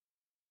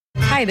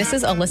Hi, this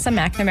is Alyssa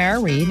McNamara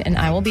Reed, and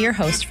I will be your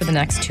host for the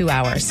next 2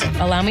 hours.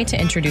 Allow me to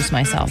introduce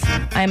myself.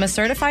 I am a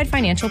certified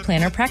financial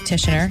planner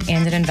practitioner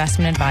and an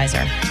investment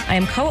advisor. I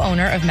am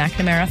co-owner of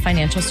McNamara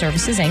Financial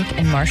Services, Inc.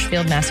 in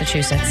Marshfield,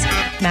 Massachusetts.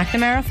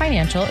 McNamara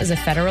Financial is a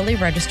federally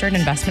registered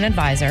investment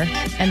advisor,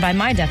 and by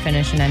my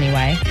definition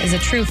anyway, is a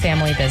true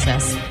family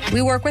business.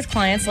 We work with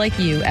clients like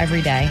you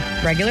every day,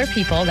 regular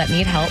people that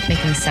need help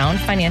making sound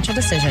financial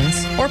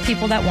decisions, or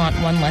people that want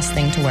one less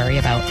thing to worry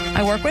about.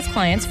 I work with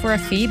clients for a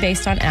fee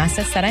based on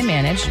assets that I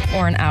manage,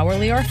 or an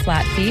hourly or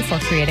flat fee for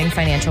creating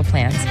financial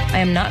plans. I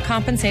am not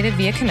compensated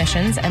via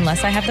commissions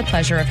unless I have the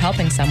pleasure of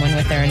helping someone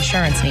with their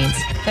insurance needs.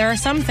 There are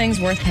some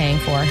things worth paying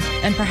for,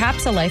 and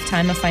perhaps a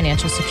lifetime of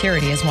financial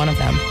security is one of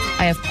them.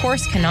 I, of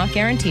course, cannot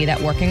guarantee that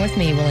working with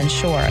me will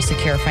ensure a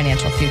secure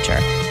financial future.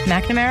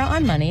 McNamara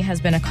on Money has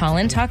been a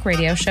call-in talk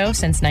radio show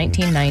since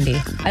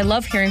 1990. I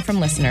love hearing from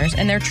listeners,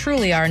 and there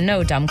truly are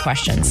no dumb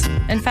questions.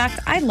 In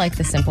fact, I like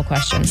the simple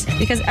questions,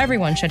 because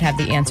everyone should have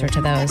the answer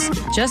to those.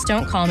 Just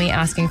don't call me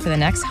asking for the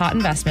next hot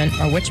investment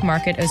or which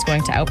market is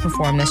going to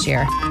outperform this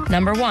year.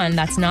 Number one,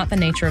 that's not the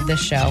nature of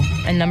this show.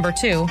 And number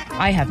two,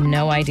 I have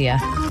no idea.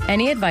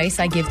 Any advice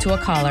I give to a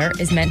caller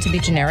is meant to be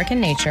generic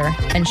in nature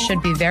and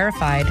should be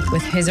verified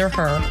with his or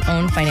her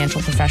own financial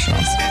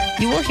professionals.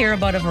 You will hear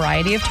about a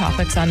variety of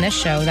topics on this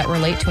show that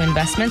relate to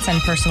investments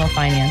and personal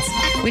finance.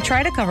 We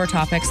try to cover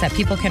topics that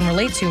people can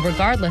relate to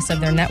regardless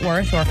of their net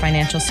worth or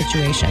financial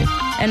situation.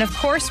 And of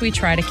course, we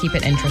try to keep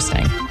it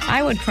interesting.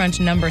 I would crunch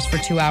numbers for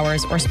 2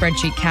 hours or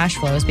spreadsheet cash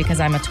flows because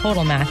I'm a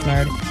total math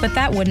nerd, but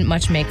that wouldn't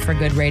much make for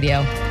good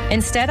radio.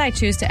 Instead, I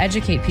choose to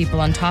educate people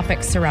on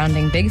topics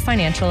surrounding big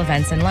financial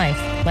events in life,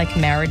 like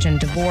marriage and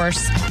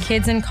divorce,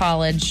 kids in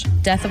college,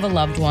 death of a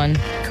loved one,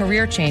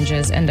 career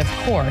changes, and of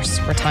course,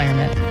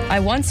 retirement. I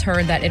once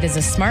heard that it is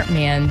a smart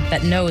man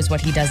that knows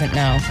what he doesn't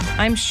know.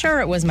 I'm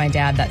sure it was my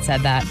dad that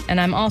said that, and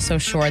I'm also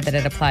sure that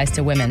it applies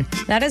to women.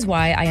 That is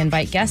why I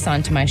invite guests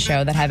onto my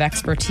show that have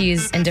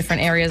expertise in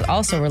different areas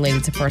also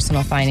related to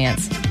personal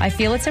finance. I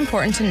feel it's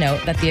important to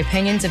note that the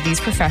opinions of these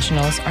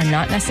professionals are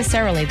not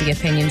necessarily the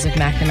opinions of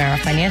McNamara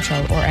Financial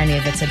or any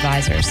of its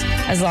advisors.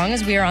 As long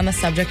as we are on the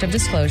subject of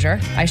disclosure,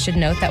 I should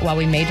note that while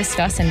we may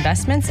discuss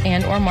investments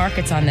and or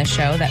markets on this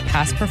show, that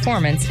past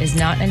performance is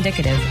not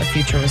indicative of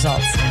future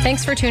results.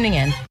 Thanks for tuning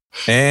in.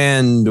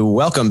 And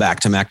welcome back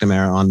to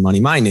McNamara on Money.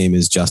 My name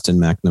is Justin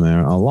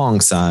McNamara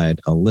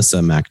alongside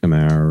Alyssa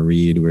McNamara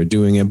Reed. We're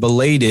doing a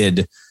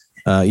belated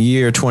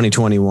year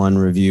 2021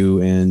 review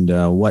and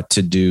what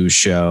to do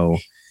show.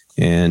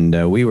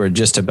 And we were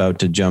just about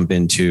to jump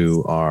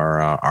into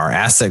our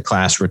asset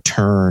class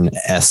return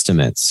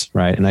estimates,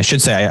 right? And I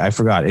should say, I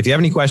forgot, if you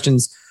have any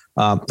questions,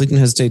 please don't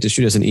hesitate to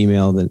shoot us an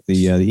email. The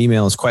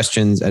email is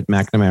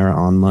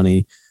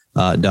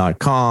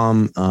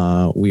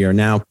questions@McNamaraOnMoney.com. We are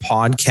now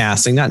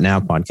podcasting, not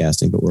now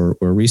podcasting, but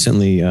we're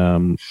recently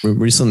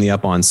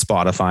up on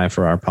Spotify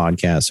for our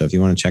podcast. So if you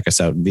want to check us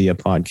out via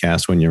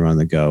podcast when you're on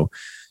the go,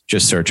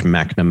 just search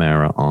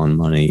McNamara on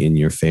Money in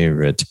your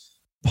favorite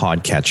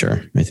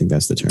podcatcher. I think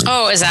that's the term.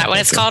 Oh, is that what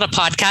it's called? A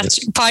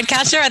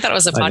podcatcher? I thought it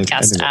was a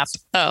podcast app.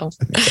 Oh,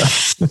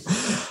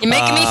 you're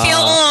making me feel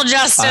old,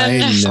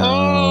 Justin. I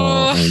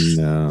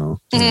know.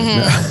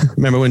 Mm-hmm.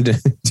 Remember when? Do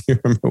you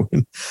remember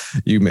when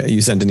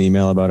you sent an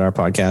email about our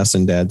podcast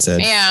and Dad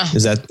said, "Yeah,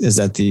 is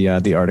that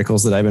the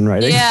articles that I've been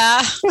writing?"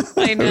 Yeah,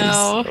 I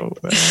know.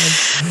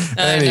 So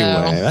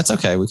anyway, that's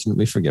okay.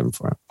 We forgive him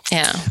for it.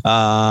 Yeah.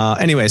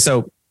 Anyway,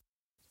 so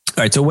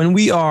all right. So when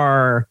we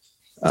are,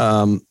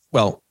 when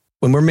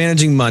we're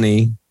managing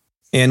money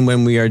and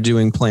when we are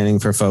doing planning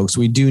for folks,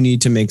 we do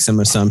need to make some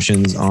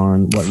assumptions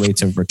on what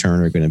rates of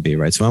return are going to be,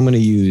 right? So I'm going to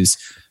use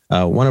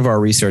one of our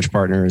research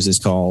partners is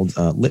called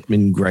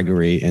Littman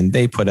Gregory, and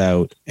they put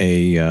out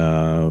they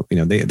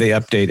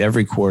update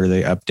every quarter.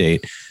 They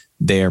update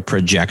their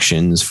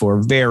projections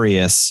for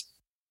various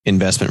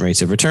investment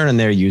rates of return, and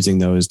they're using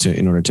those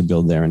in order to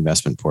build their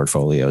investment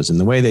portfolios. And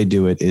the way they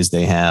do it is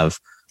they have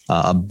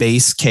a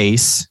base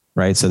case,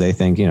 right? So they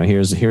think,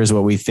 here's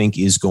what we think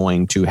is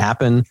going to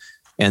happen.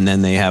 And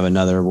then they have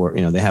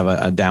they have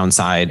a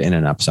downside and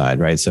an upside,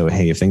 right? So,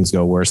 hey, if things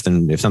go worse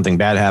if something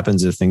bad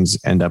happens, if things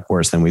end up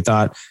worse than we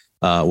thought,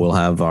 we'll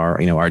have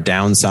our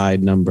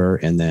downside number.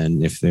 And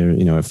then if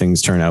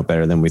things turn out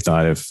better than we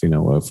thought, if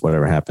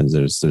whatever happens,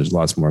 there's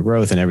lots more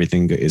growth and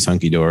everything is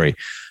hunky dory,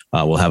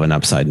 we'll have an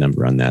upside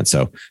number on that.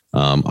 So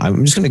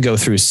I'm just going to go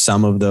through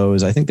some of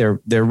those. I think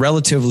they're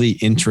relatively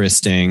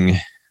interesting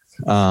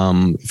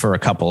for a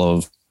couple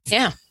of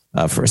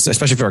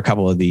especially for a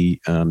couple of the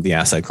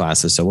asset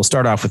classes. So we'll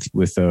start off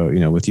with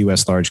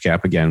US large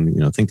cap again.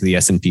 Think of the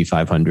S&P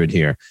 500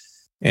 here,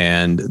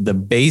 and the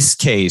base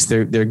case.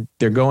 They're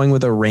going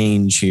with a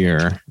range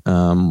here.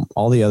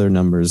 All the other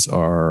numbers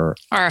are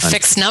a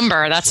fixed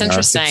number. That's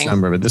interesting. Fixed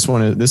number, but this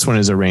one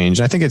is a range.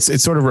 I think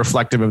it's sort of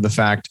reflective of the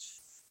fact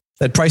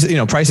that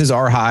prices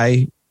are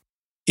high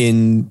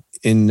in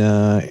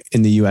the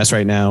US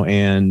right now,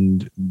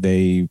 and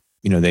they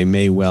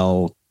may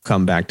well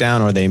come back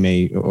down, or they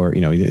may,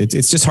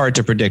 it's just hard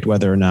to predict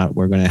whether or not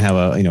we're going to have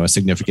a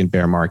significant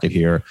bear market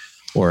here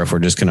or if we're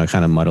just going to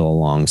kind of muddle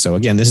along. So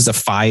again, this is a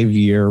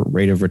 5-year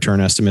rate of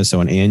return estimate.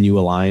 So an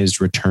annualized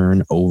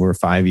return over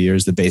 5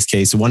 years, the base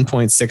case,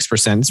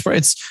 1.6%.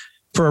 It's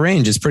for a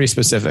range. It's pretty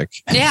specific.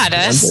 Yeah, it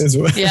is.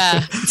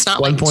 Yeah. It's not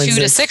like 2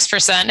 to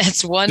 6%.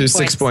 It's 1 to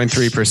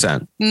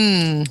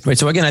 6.3%. Right.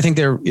 So again, I think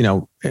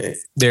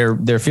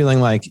they're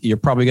feeling like you're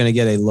probably going to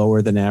get a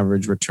lower than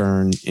average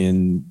return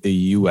in the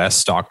US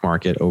stock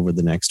market over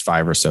the next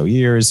 5 or so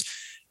years.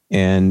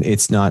 And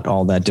it's not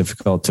all that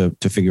difficult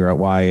to figure out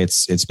why.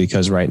 It's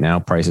because right now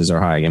prices are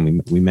high.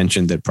 And we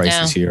mentioned that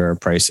prices here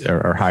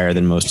are higher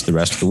than most of the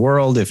rest of the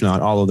world, if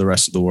not all of the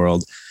rest of the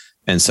world.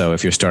 And so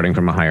if you're starting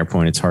from a higher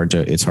point, it's hard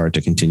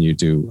to continue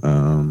to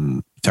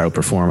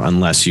outperform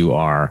unless you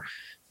are,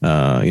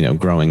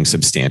 growing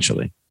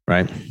substantially.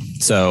 Right.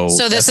 So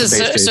this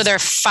is so their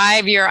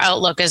 5-year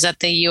outlook is that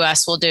the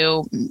U.S. will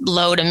do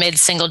low to mid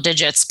single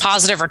digits,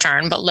 positive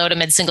return, but low to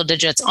mid single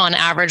digits on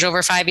average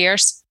over 5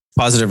 years.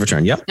 Positive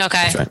return. Yep.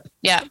 Okay. That's right.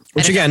 Yeah.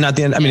 Which again, not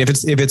the end. I mean, if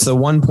it's a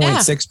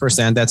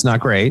 1.6%, that's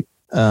not great.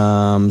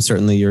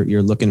 Certainly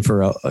you're looking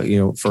for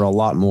a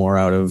lot more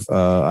out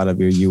of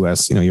your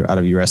US, you're out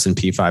of your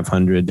S&P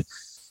 500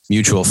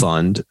 mutual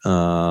fund.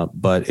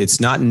 But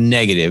it's not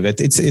negative.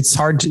 It's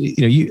hard to,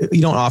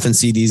 you don't often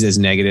see these as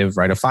negative,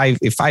 right?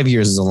 If 5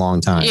 years is a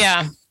long time.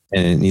 Yeah.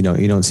 And you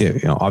don't see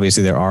it,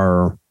 obviously there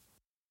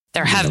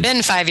have been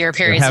 5-year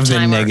periods of time. There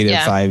have been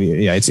negative 5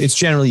 years. Yeah. It's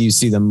generally, you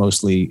see them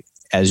mostly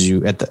as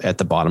you at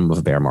the bottom of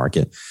a bear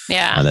market.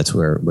 Yeah. That's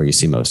where you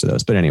see most of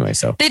those. But anyway,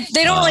 so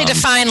they don't really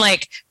define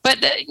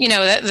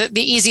the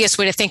easiest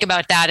way to think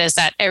about that is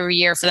that every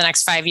year for the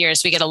next 5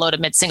 years, we get a low to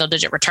mid single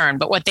digit return.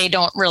 But what they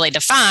don't really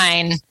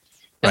define,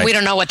 and we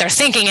don't know what they're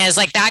thinking is,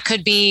 like, that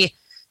could be,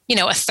 a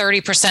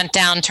 30%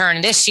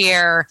 downturn this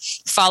year,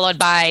 followed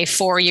by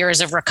 4 years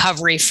of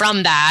recovery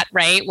from that,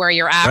 right? Where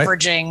you're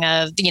averaging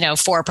a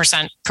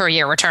 4% per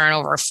year return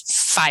over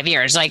 5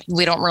 years. Like,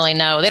 we don't really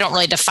know. They don't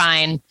really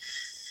define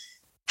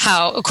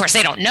how, of course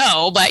they don't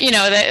know, but you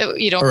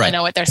don't really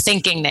know what they're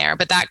thinking there,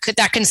 but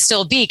that can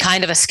still be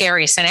kind of a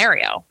scary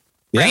scenario,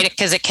 right?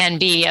 Because it can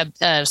be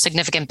a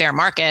significant bear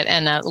market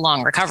and a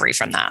long recovery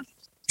from that.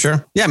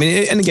 Sure. Yeah. I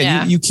mean, and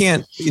again, you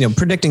can't,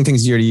 predicting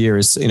things year to year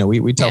is,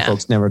 we tell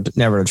folks never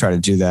to try to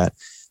do that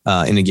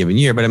in a given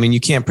year, but I mean,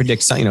 you can't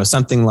predict,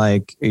 something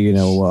like,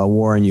 a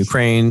war in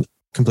Ukraine,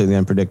 completely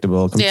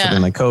unpredictable,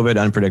 something like COVID,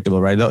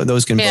 unpredictable, right?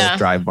 Those can both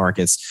drive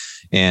markets.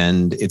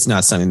 And it's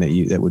not something that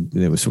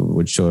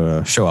would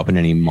show up in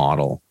any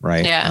model,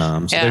 right?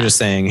 So they're just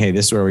saying, hey,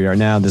 this is where we are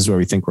now. This is where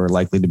we think we're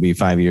likely to be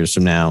 5 years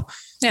from now.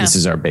 Yeah. This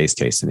is our base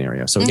case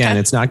scenario. So again,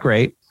 it's not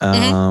great.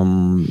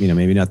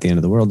 Maybe not the end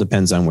of the world.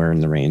 Depends on where in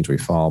the range we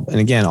fall. And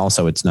again,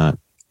 also it's not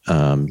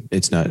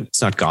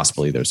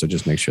gospel either. So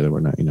just make sure that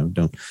we're not,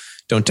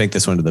 don't take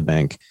this one to the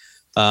bank.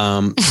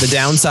 The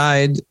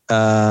downside,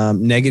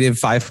 negative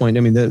 5 point.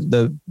 I mean,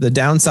 the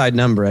downside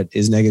number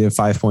is negative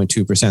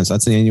 5.2%. So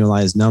that's an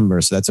annualized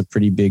number. So that's a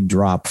pretty big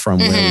drop from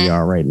where we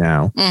are right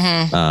now.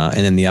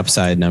 And then the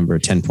upside number,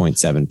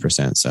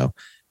 10.7%. So,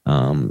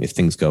 if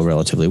things go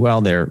relatively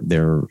well, their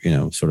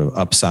sort of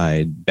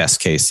upside best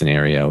case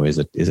scenario is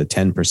a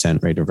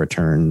 10% rate of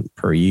return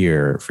per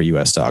year for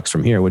US stocks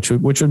from here, which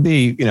would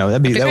be, that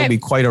would be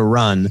quite a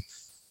run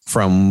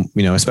from,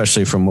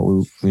 especially from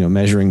what we,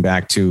 measuring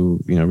back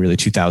to, really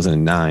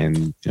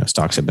 2009,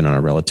 stocks have been on a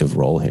relative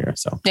roll here.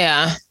 So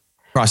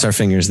cross our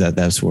fingers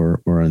that's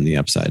where we're on the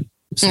upside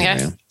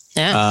scenario. Okay.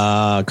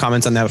 Yeah.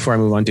 Comments on that before I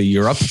move on to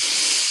Europe?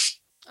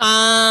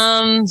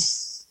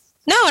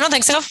 No, I don't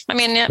think so. I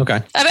mean,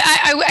 okay.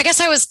 I guess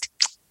I was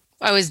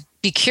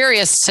be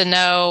curious to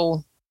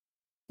know,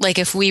 like,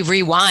 if we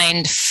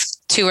rewind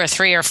 2 or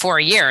 3 or 4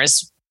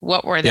 years,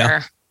 what were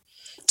their,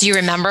 do you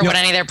remember what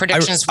any of their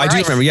predictions were? I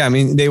do remember. Yeah. I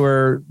mean, they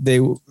were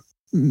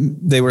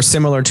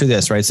similar to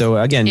this, right? So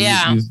again,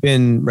 you've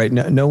been right.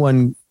 No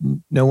one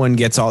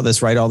gets all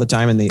this right all the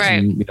time. And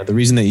the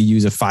reason that you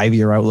use a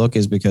 5-year outlook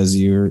is because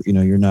you're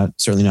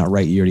certainly not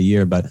right year to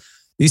year, but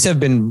these have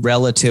been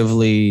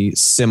relatively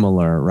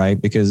similar,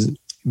 right? Because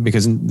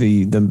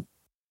the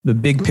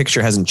big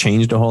picture hasn't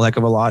changed a whole heck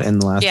of a lot in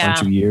the last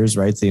 1-2 years,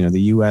 right? So,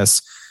 the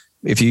US,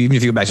 even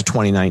if you go back to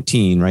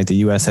 2019, right, the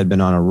US had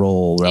been on a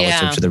roll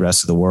relative to the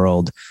rest of the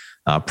world.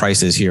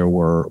 Prices here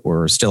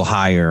were still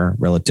higher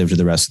relative to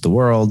the rest of the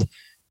world.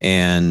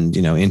 And,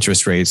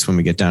 interest rates, when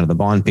we get down to the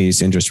bond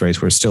piece, interest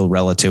rates were still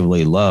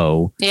relatively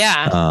low.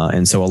 Yeah.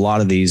 And so a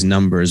lot of these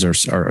numbers are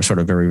sort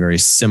of very, very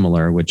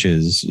similar, which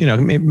is,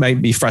 it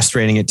might be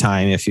frustrating at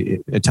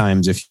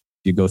times if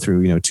you go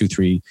through, 2,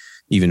 3,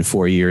 even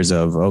 4 years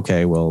of,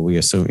 okay, well, we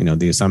assume,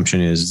 the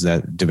assumption is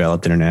that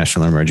developed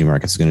international or emerging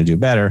markets is going to do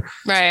better.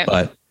 Right.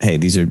 But hey,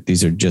 these are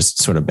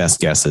just sort of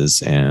best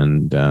guesses.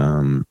 And,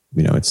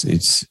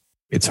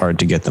 it's hard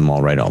to get them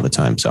all right all the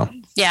time. So.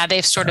 Yeah,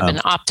 they've sort of been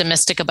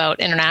optimistic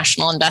about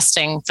international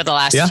investing for the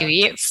last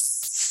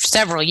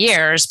several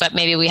years, but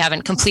maybe we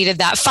haven't completed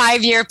that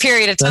 5-year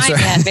period of time right.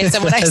 yet. Based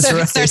on what I said,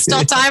 right. there's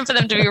still time for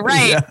them to be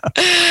right.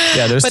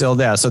 They're still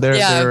there. So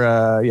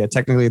they're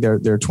technically their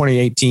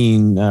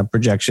 2018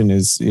 projection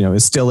is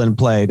still in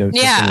play to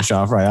finish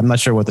off right. I'm not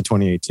sure what the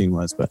 2018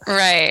 was, but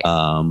right.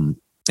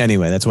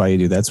 Anyway, that's why you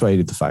do the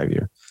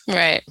 5-year.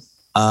 Right.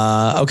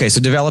 Okay.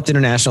 So developed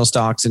international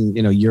stocks in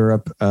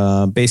Europe,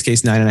 base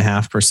case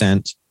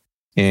 9.5%.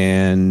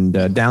 And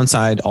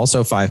downside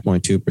also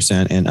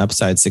 5.2% and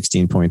upside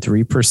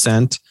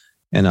 16.3%.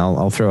 And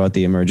I'll throw out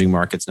the emerging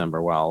markets number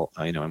while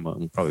and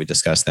we'll probably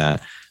discuss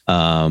that.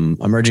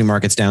 Emerging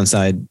markets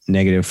downside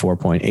negative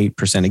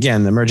 4.8%.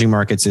 Again, the emerging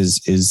markets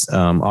is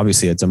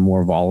obviously it's a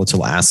more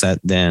volatile asset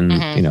than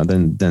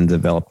than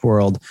developed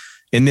world.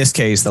 In this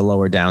case, the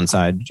lower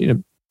downside,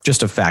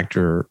 just a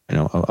factor,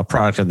 a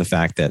product of the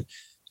fact that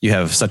you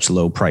have such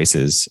low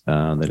prices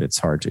that it's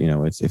hard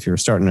to, if you're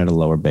starting at a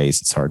lower base,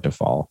 it's hard to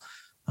fall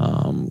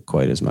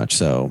quite as much.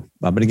 So,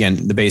 but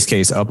again, the base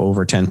case up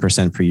over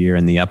 10% per year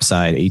and the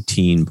upside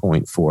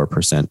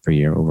 18.4% per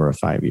year over a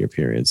 5-year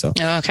period. So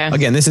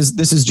again, this is just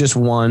this is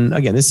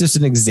just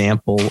an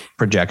example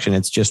projection.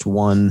 It's just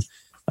one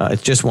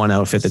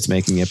outfit that's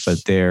making it,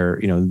 but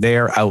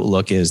their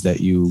outlook is that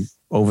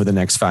over the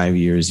next 5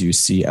 years, you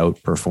see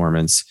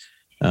outperformance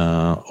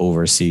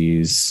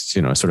overseas,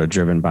 sort of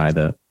driven by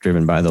the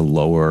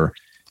lower,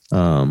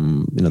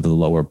 the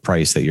lower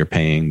price that you're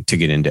paying to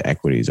get into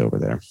equities over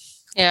there.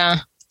 Yeah.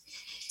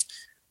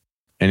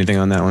 Anything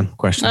on that one?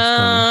 Questions?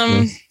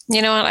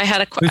 You know what? I had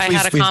a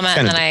comment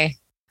and then I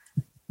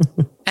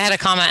had a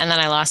comment and then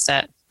I lost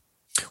it.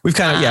 We've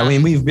kind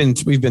of, we've been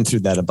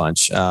through that a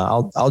bunch.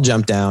 I'll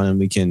jump down and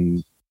we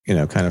can,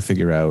 kind of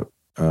figure out,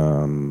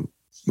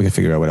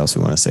 what else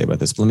we want to say about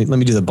this. Let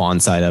me do the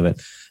bond side of it.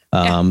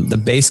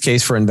 The base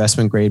case for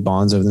investment grade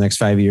bonds over the next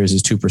 5 years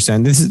is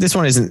 2%. This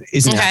one isn't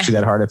actually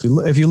that hard.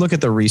 If you look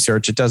at the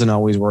research, it doesn't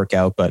always work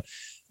out, but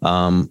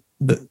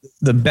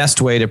the best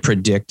way to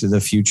predict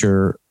the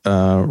future,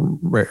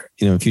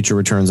 future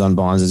returns on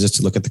bonds is just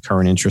to look at the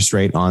current interest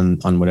rate on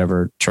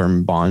whatever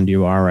term bond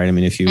you are, right? I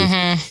mean, if you're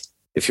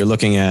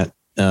looking at,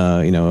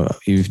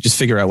 you just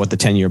figure out what the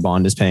 10-year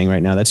bond is paying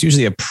right now. That's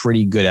usually a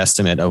pretty good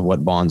estimate of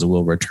what bonds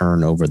will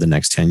return over the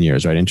next 10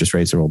 years, right? Interest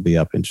rates will be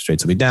up, interest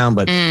rates will be down,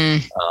 but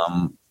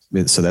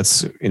so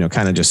that's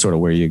kind of just sort of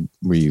where you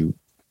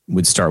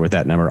would start with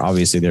that number.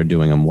 Obviously, they're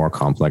doing a more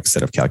complex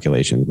set of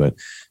calculations, but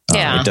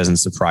it doesn't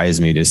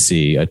surprise me to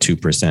see a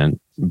 2%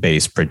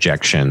 base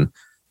projection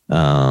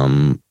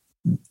at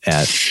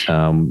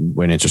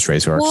when interest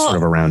rates are sort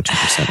of around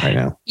 2% right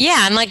now.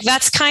 Yeah. And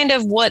that's kind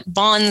of what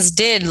bonds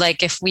did.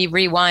 If we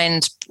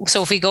rewind,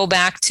 so if we go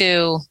back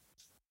to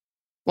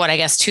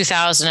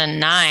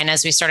 2009,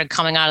 as we started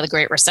coming out of the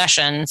Great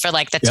Recession for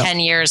the 10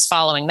 years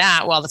following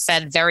that, while the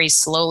Fed very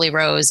slowly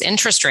rose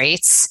interest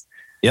rates.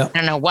 Yeah. I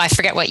don't know why, I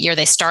forget what year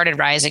they started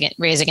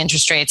raising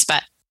interest rates,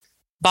 but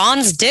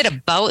bonds did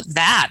about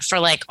that for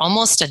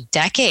almost a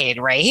decade,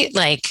 right?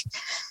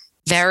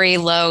 Very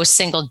low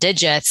single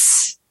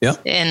digits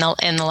in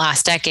the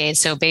last decade.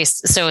 So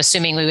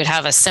assuming we would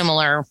have a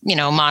similar,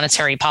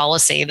 monetary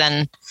policy,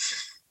 then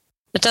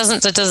it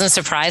doesn't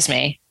surprise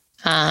me.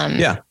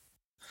 The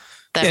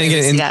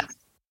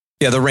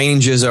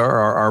ranges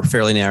are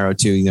fairly narrow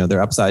too.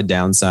 They're upside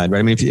downside, right?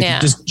 I mean, if you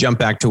just jump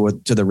back to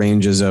the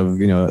ranges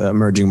of,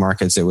 emerging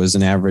markets, it was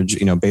an average,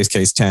 base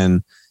case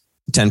 10%,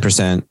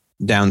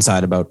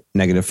 downside about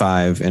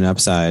 -5 and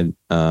upside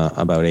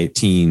about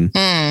 18.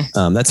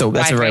 That's a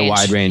very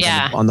wide range.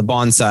 Yeah. On the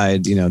bond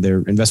side,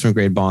 their investment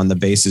grade bond, the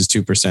base is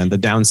 2%. The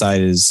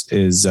downside is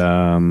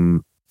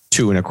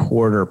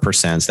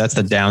 2.25%. So that's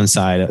the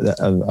downside of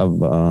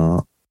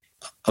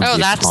the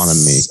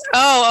economy.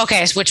 Oh,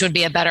 okay. Which would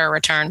be a better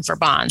return for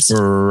bonds.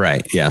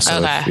 Right. Yeah. So,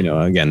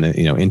 again,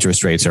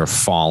 interest rates are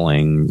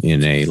falling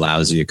in a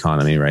lousy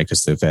economy, right?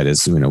 Because the Fed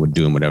is,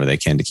 doing whatever they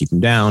can to keep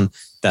them down.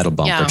 That'll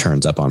bump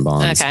returns up on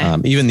bonds. Okay.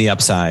 Even the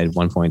upside,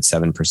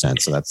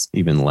 1.7%. So that's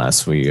even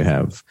less where you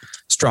have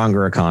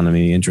stronger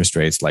economy, interest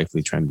rates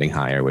likely trending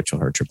higher, which will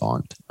hurt your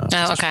bond.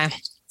 Okay.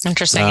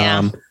 Interesting.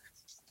 Yeah.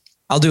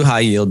 I'll do high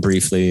yield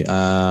briefly.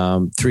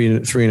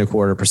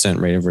 3.25%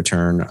 rate of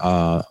return.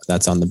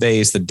 That's on the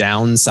base. The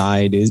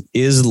downside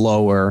is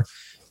lower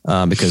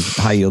because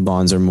high yield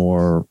bonds are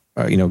more,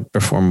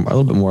 perform a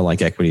little bit more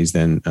like equities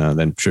than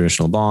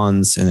traditional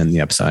bonds. And then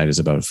the upside is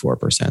about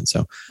 4%.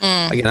 So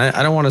again,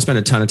 I don't want to spend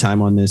a ton of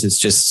time on this. It's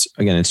just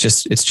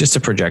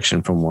a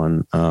projection from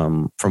one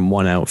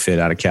outfit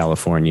out of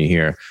California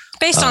here.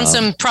 Based on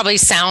some probably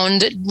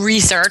sound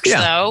research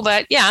though,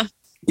 but yeah.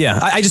 Yeah,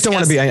 I just don't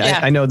want to be.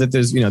 I know that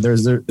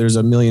there's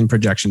a million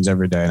projections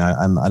every day,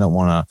 and I don't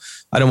want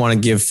to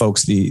give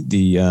folks the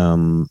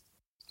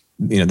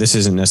this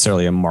isn't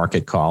necessarily a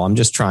market call. I'm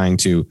just trying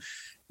to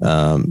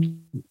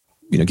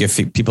give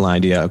people an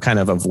idea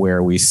of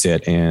where we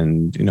sit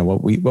and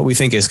what we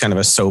think is kind of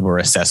a sober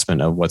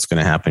assessment of what's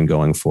going to happen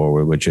going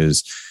forward, which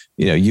is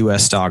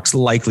U.S. stocks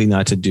likely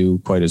not to do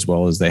quite as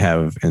well as they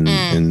have in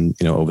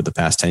over the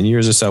past 10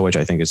 years or so, which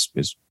I think is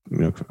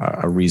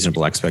a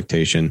reasonable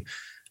expectation.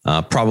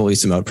 probably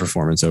some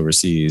outperformance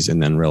overseas,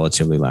 and then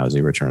relatively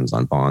lousy returns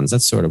on bonds.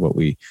 That's sort of what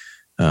we've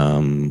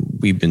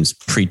been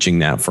preaching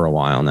that for a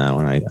while now,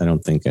 and I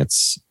don't think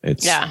it's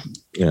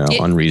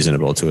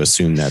unreasonable to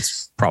assume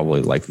that's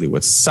probably likely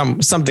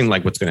something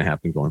like what's going to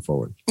happen going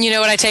forward. You know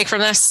what I take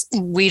from this?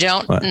 We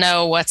don't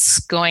know what's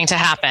going to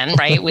happen,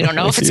 right? We don't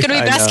know if it's going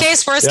to be best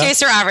case, worst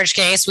case, or average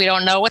case. We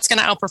don't know what's going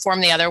to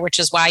outperform the other, which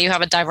is why you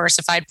have a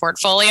diversified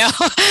portfolio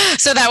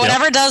so that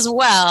whatever does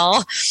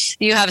well,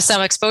 you have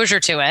some exposure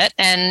to it.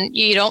 And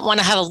you don't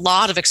want to have a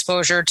lot of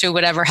exposure to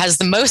whatever has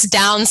the most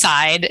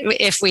downside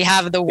if we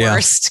have the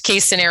worst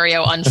case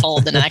scenario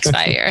unfold in the next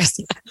 5 years.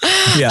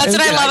 That's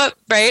what I love,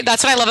 right?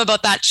 That's what I love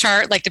about that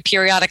chart, like the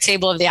periodic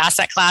table of the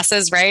asset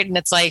classes, right? And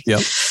it's like,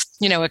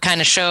 it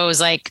kind of shows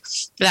like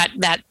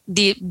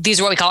these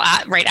are what we call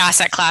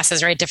asset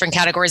classes, right? Different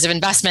categories of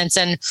investments.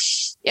 And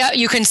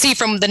you can see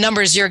from the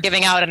numbers you're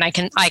giving out, and I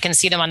can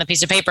see them on the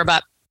piece of paper,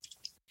 but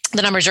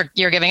the numbers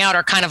you're giving out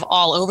are kind of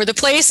all over the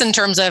place in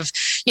terms of,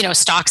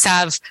 stocks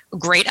have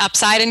great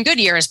upside in good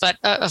years, but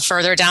a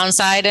further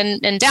downside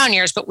in down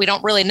years, but we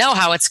don't really know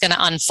how it's going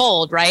to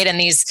unfold. Right. And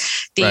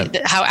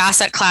how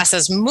asset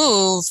classes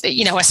move,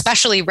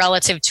 especially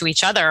relative to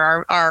each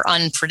other are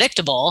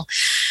unpredictable.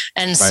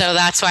 And so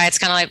that's why it's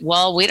kind of like,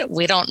 well,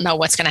 we don't know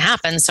what's going to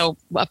happen. So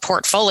a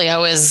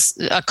portfolio is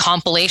a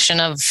compilation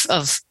of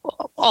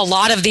a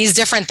lot of these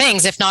different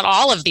things, if not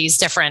all of these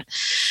different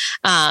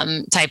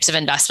types of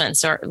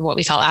investments, or what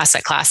we call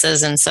asset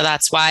classes. And so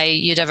that's why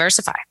you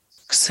diversify.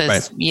 So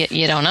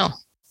you don't know,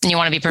 and you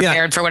want to be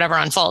prepared for whatever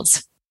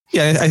unfolds.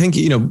 Yeah, I think,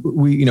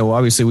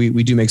 obviously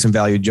we do make some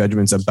value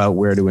judgments about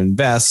where to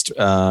invest.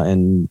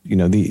 And,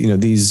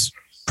 these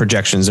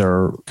projections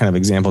are kind of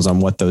examples on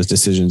what those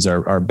decisions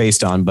are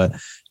based on. But,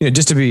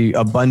 just to be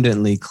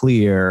abundantly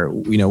clear,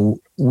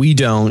 we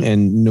don't,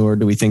 and nor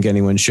do we think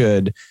anyone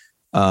should,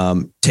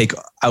 take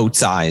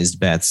outsized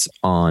bets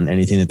on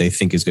anything that they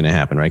think is going to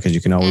happen, right? Because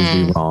you can always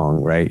be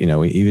wrong, right?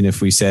 Even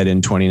if we said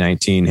in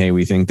 2019, hey,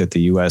 we think that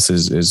the U.S.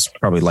 is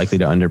probably likely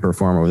to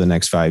underperform over the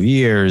next 5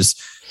 years,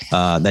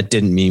 that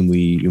didn't mean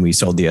we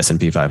sold the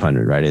S&P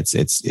 500, right?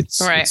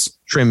 It's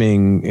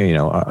trimming,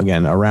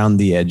 again, around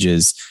the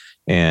edges,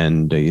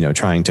 and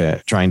trying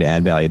to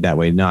add value that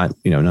way, not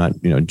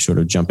sort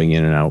of jumping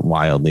in and out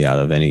wildly out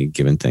of any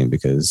given thing,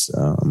 because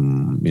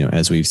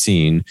as we've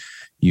seen,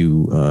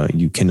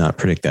 you cannot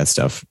predict that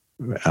stuff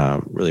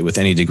really with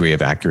any degree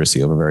of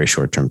accuracy over very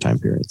short-term time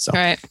periods. So.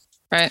 Right.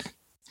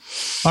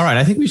 All right.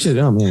 I think we should.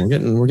 Oh man,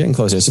 we're getting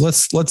closer. So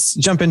let's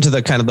jump into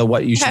the kind of the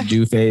what you should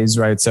do phase,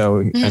 right? So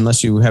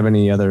unless you have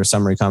any other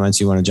summary comments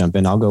you want to jump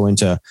in, I'll go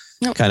into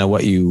kind of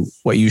what you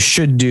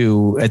should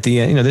do at the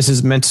end. This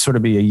is meant to sort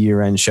of be a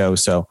year-end show,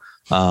 so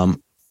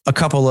a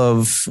couple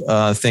of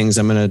things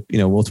I'm gonna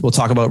we'll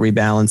talk about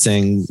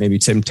rebalancing, maybe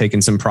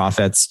taking some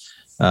profits.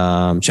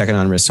 Checking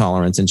on risk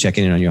tolerance and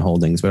checking in on your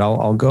holdings, but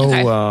I'll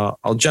go.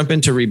 I'll jump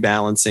into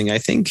rebalancing. I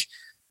think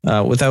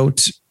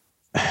without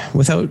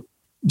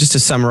just to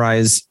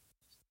summarize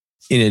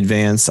in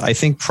advance, I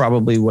think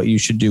probably what you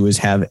should do is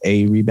have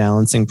a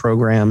rebalancing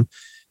program,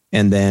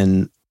 and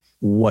then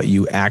what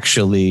you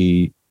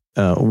actually,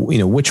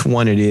 which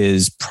one it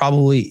is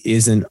probably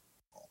isn't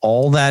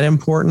all that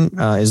important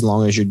as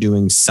long as you're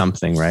doing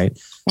something, right?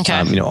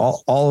 Okay.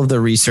 All of the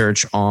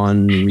research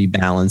on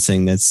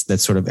rebalancing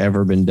that's sort of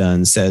ever been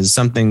done says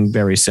something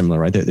very similar,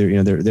 right?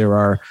 There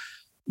are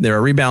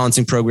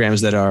rebalancing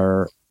programs that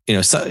are,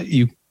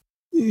 the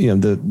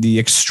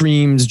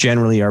extremes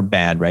generally are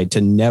bad, right?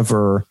 To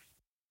never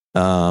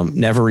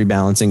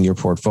rebalancing your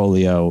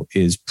portfolio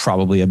is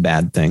probably a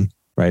bad thing,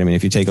 right? I mean,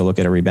 if you take a look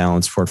at a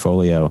rebalanced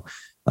portfolio,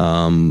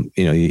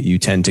 you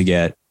tend to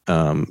get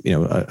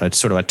a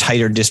sort of a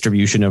tighter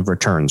distribution of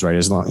returns, right?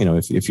 As long,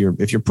 if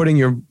you're putting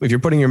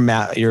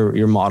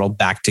your model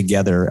back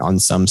together on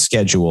some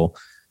schedule,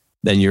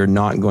 then you're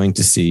not going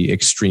to see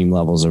extreme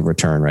levels of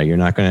return, right? You're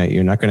not going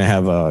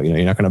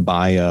to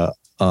buy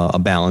a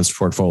balanced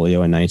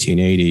portfolio in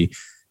 1980,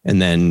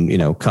 and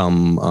then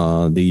come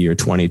the year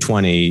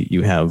 2020,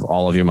 you have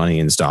all of your money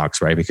in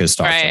stocks, right? Because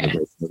stocks have been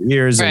great for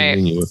years,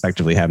 and you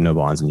effectively have no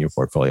bonds in your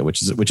portfolio,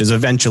 which is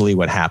eventually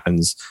what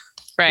happens.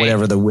 Right.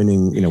 Whatever the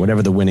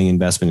winning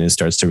investment is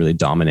starts to really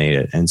dominate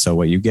it. And so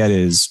what you get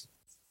is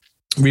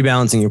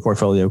rebalancing your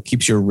portfolio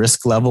keeps your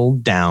risk level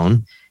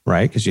down,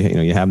 right? Because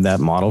you have that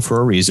model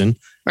for a reason.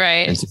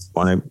 Right. And so you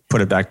want to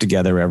put it back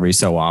together every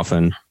so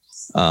often.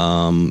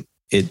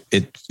 It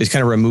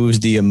kind of removes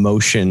the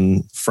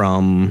emotion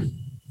from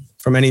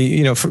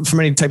any, from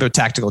any type of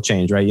tactical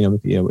change, right?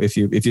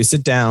 If you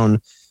sit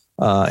down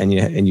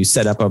and you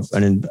set up a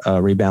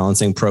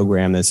rebalancing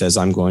program that says,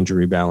 I'm going to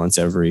rebalance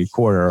every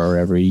quarter or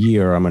every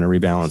year, I'm going to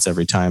rebalance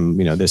every time,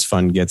 this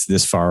fund gets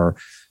this far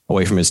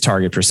away from its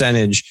target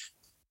percentage,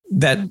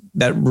 that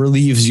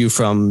relieves you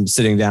from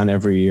sitting down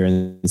every year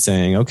and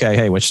saying, okay,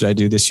 hey, what should I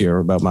do this year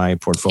about my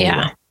portfolio? Yeah.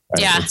 Right?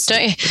 Yeah.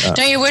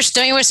 Don't you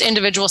wish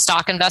individual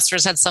stock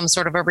investors had some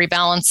sort of a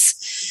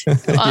rebalance?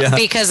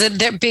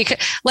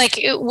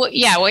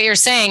 What you're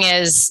saying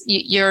is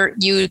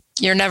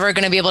you're never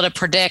going to be able to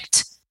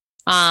predict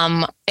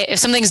if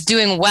something's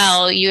doing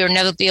well, you'll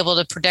never be able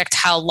to predict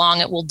how long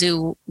it will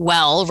do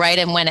well, right?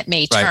 And when it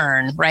may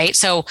turn, right?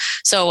 So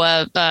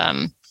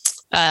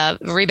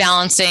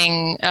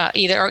rebalancing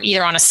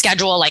either on a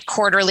schedule like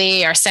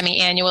quarterly or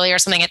semi-annually or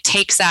something, it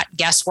takes that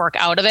guesswork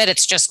out of it.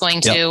 It's just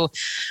going to,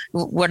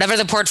 whatever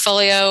the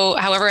portfolio,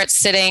 however it's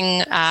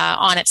sitting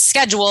on its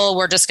schedule,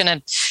 we're just going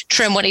to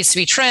trim what needs to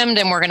be trimmed,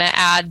 and we're going to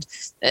add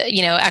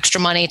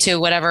extra money to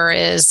whatever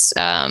is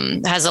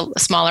has a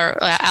smaller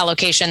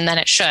allocation than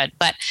it should.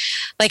 But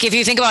like if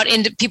you think about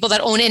people that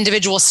own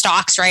individual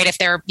stocks, right? If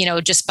they're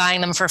just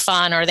buying them for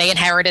fun, or they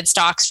inherited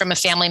stocks from a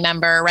family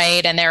member,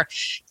 right? And they're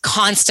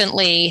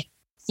constantly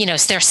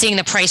they're seeing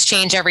the price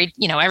change every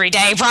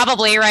day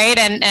probably, right?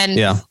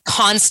 And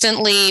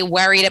constantly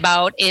worried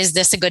about, is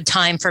this a good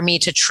time for me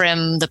to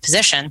trim the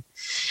position?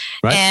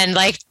 Right. And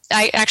like,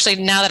 I actually,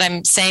 now that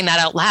I'm saying that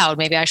out loud,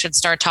 maybe I should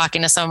start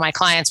talking to some of my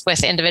clients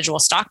with individual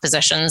stock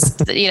positions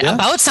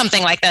about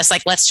something like this.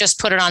 Like, let's just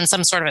put it on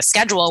some sort of a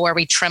schedule where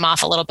we trim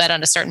off a little bit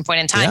at a certain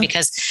point in time,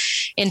 because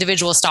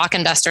individual stock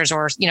investors,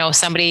 or,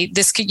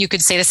 you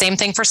could say the same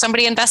thing for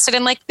somebody invested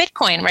in like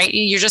Bitcoin, right?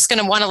 You're just going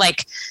to want to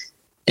like,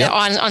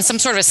 on some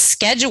sort of a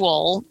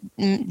schedule,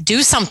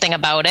 do something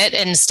about it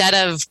instead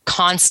of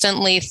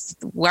constantly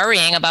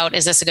worrying about,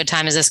 is this a good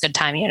time? Is this a good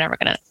time? You're never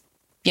going to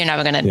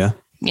know.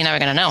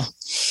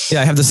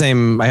 Yeah. I have the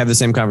same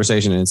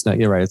conversation, and it's not,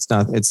 you're right. It's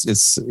not, it's,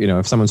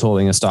 if someone's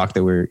holding a stock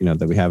that we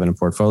have in a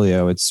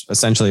portfolio, it's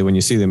essentially, when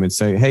you see them, it's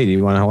say, hey, do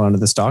you want to hold on to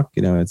the stock?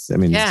 It's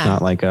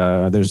not like,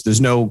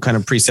 there's no kind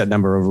of preset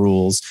number of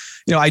rules.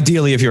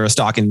 Ideally, if you're a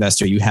stock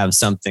investor, you have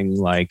something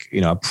like,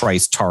 a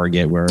price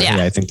target where,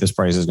 hey, I think this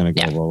price is going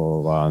to go blah,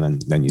 blah, blah,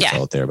 and then you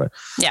sell it there. But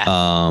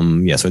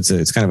so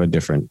it's kind of a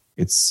different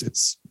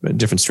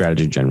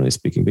strategy, generally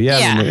speaking. But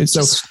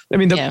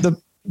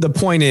the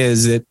point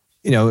is that,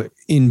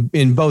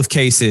 in both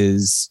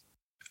cases,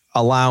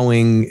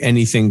 allowing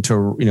anything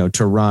to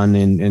run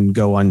and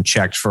go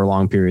unchecked for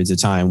long periods of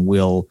time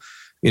will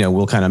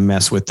kind of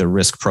mess with the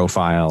risk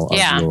profile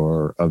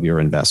of your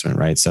investment.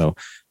 Right. So,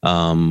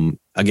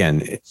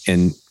 again,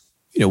 and,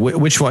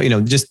 which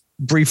one, just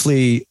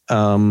briefly,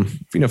 for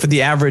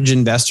the average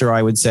investor,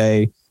 I would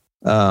say,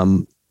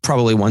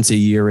 probably once a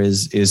year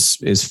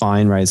is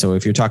fine. Right. So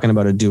if you're talking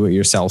about a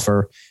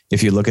do-it-yourselfer,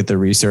 if you look at the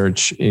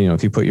research,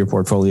 if you put your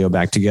portfolio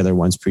back together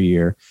once per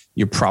year,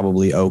 you're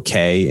probably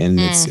okay. And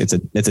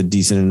it's a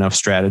decent enough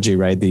strategy,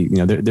 right?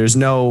 There's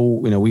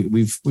no,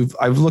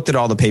 I've looked at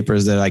all the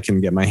papers that I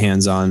can get my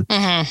hands on.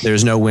 Mm-hmm.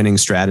 There's no winning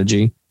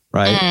strategy.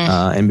 Right.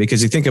 And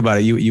because you think about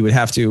it, you would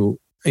have to,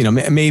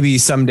 maybe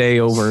someday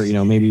over,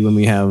 maybe when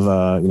we have,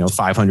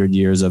 500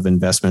 years of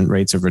investment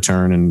rates of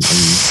return and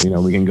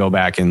we can go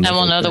back and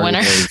we'll know the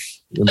winner.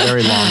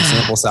 Very long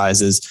sample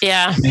sizes.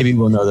 Yeah. Maybe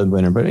we'll know the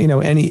winner, but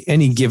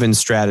any given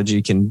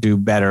strategy can do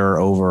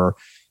better over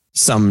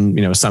some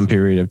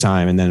period of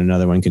time, and then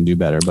another one can do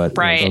better. But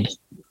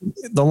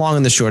the long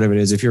and the short of it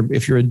is, if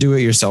you're a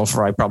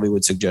do-it-yourselfer, I probably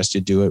would suggest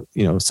you do it,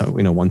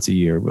 once a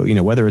year,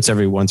 whether it's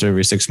once or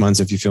every 6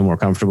 months, if you feel more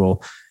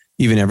comfortable,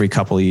 even every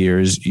couple of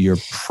years, you're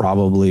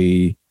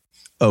probably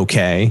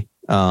okay.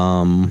 We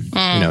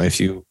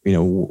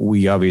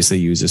obviously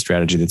use a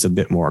strategy that's a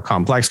bit more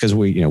complex, because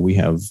we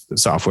have a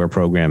software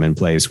program in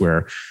place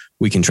where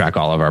we can track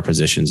all of our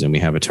positions, and we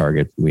have a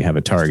target,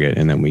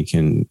 and then we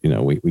can,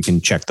 we can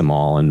check them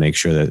all and make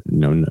sure that,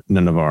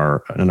 none of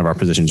our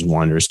positions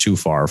wanders too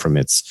far from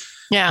its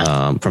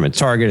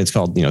target. It's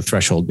called,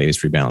 threshold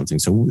based rebalancing.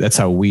 So that's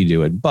how we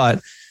do it.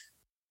 But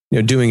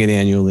doing it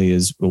annually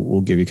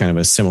will give you kind of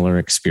a similar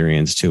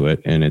experience to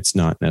it. And it's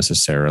not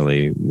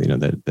necessarily,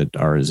 that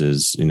ours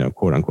is,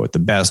 quote unquote, the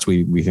best.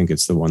 We think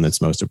it's the one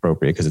that's most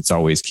appropriate, because it's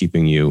always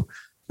keeping you,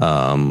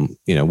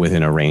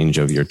 within a range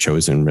of your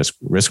chosen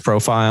risk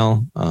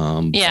profile.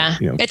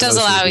 It does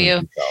allow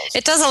you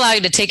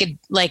to take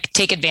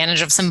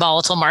advantage of some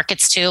volatile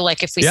markets too.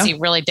 Like if we see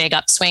really big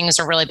upswings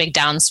or really big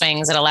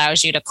downswings, it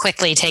allows you to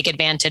quickly take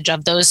advantage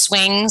of those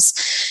swings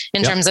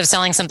in terms of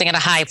selling something at a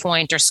high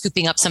point or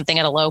scooping up something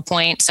at a low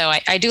point. So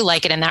I do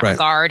like it in that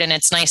regard. And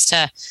it's nice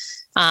to,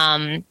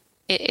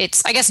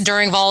 it's, I guess,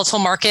 during volatile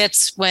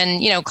markets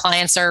when,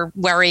 clients are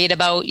worried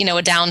about, a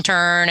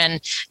downturn, and,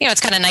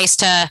 it's kind of nice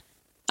to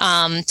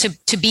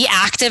be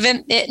active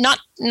in it,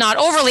 not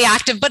overly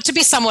active, but to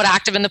be somewhat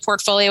active in the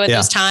portfolio at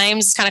those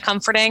times. It's kind of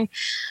comforting.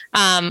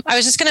 I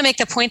was just going to make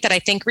the point that I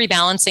think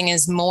rebalancing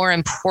is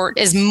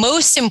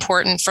most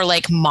important for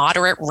like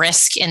moderate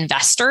risk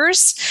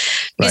investors.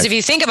 Because if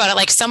you think about it,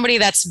 like somebody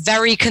that's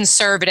very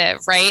conservative,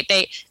 right?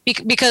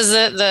 Because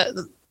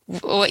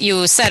what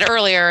you said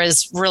earlier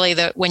is really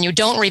when you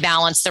don't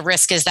rebalance, the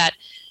risk is that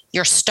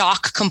your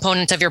stock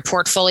component of your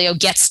portfolio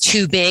gets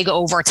too big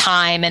over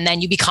time, and then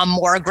you become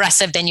more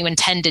aggressive than you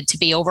intended to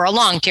be over a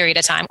long period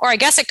of time. Or I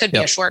guess it could be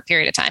a short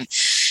period of time.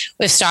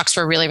 if stocks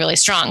were really, really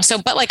strong.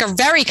 So, but like a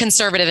very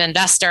conservative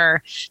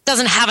investor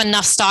doesn't have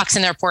enough stocks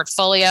in their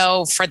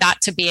portfolio for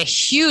that to be a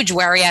huge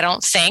worry, I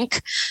don't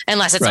think,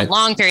 unless it's a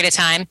long period of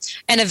time.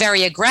 And a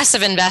very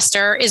aggressive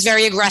investor is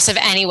very aggressive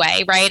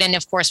anyway, right? And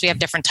of course, we have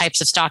different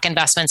types of stock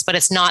investments, but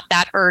it's not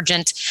that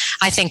urgent,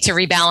 I think, to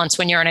rebalance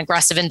when you're an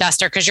aggressive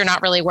investor because you're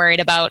not really worried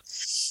about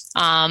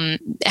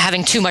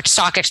having too much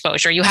stock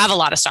exposure. You have a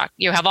lot of stock.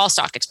 You have all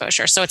stock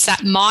exposure. So it's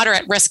that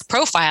moderate risk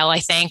profile, I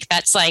think,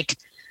 that's like,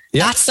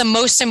 that's the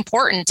most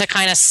important to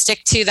kind of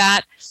stick to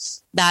that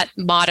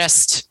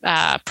modest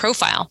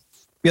profile.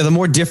 Yeah, the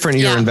more different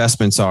your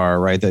investments are,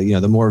 right?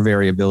 The more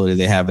variability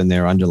they have in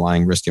their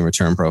underlying risk and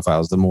return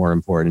profiles, the more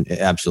important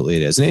absolutely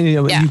it is. And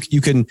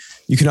you can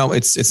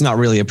it's not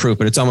really a proof,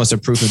 but it's almost a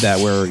proof of that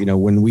where,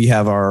 when we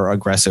have our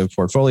aggressive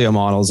portfolio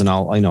models and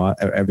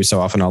every so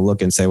often I'll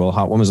look and say, well,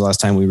 when was the last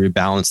time we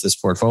rebalanced this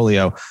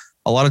portfolio?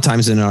 A lot of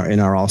times in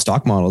our all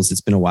stock models,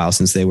 it's been a while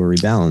since they were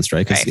rebalanced,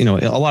 right? Because,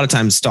 a lot of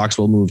times stocks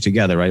will move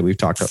together, right? We've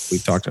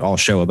talked all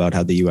show about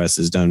how the US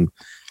has done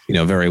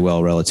very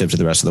well relative to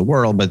the rest of the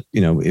world. But,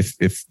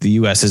 if the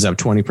US is up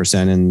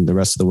 20% and the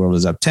rest of the world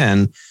is up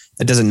 10,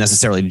 it doesn't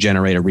necessarily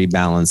generate a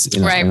rebalance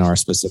in our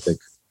specific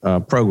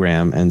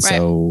program. And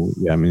so,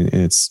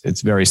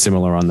 it's very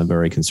similar on the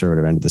very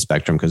conservative end of the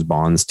spectrum because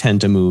bonds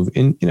tend to move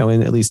in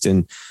at least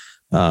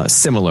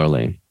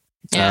similarly.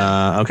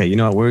 Yeah. Okay. You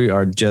know what? We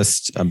are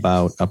just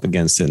about up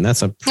against it, and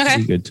that's a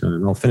pretty good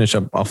turn. I'll finish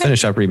up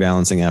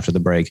rebalancing after the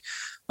break.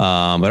 But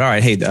all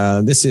right. Hey,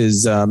 this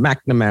is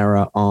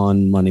McNamara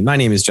on Money. My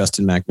name is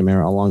Justin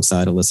McNamara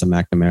alongside Alyssa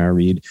McNamara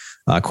Reed.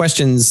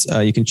 Questions,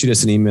 you can shoot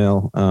us an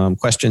email.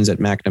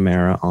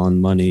 Questions@McNamara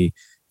on Money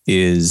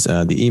is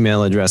the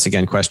email address.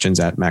 Again,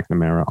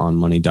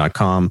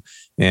 questions@McNamaraonmoney.com.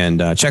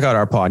 And check out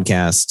our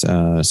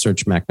podcast.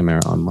 Search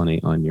McNamara on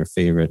Money on your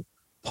favorite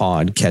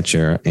pod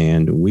catcher,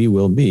 and we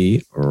will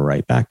be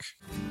right back.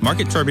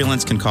 Market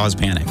turbulence can cause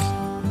panic,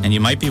 and you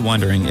might be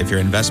wondering if your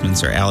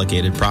investments are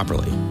allocated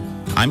properly.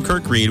 I'm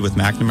Kirk Reed with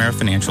McNamara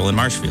Financial in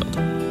Marshfield.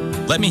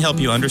 Let me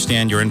help you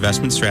understand your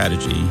investment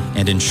strategy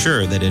and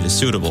ensure that it is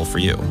suitable for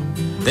you.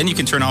 Then you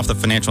can turn off the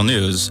financial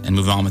news and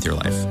move on with your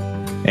life.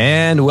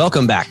 And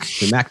welcome back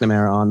to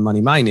McNamara on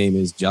Money. My name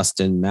is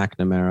Justin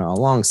McNamara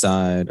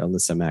alongside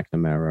Alyssa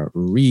McNamara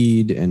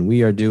Reed, and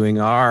we are doing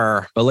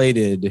our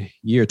belated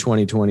year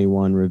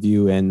 2021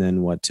 review and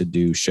then what to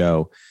do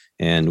show.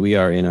 And we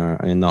are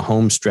in the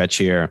home stretch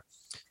here.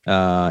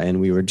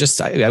 And we were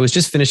I was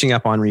just finishing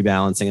up on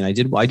rebalancing, and I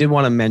did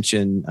want to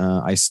mention,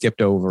 I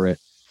skipped over it.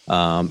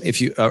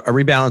 If you, a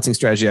rebalancing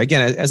strategy,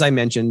 again, as I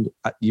mentioned,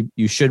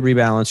 you should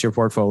rebalance your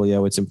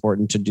portfolio. It's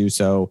important to do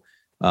so.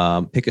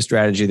 Pick a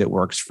strategy that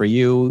works for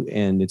you,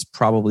 and it's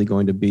probably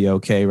going to be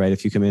okay, right?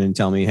 If you come in and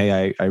tell me,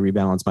 hey, I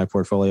rebalance my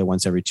portfolio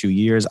once every 2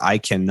 years, I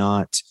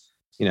cannot,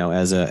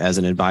 as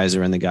an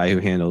advisor and the guy who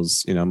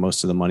handles,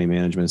 most of the money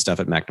management stuff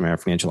at McNamara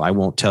Financial, I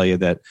won't tell you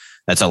that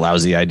that's a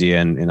lousy idea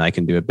and I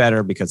can do it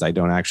better because I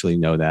don't actually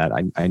know that.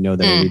 I know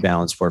that a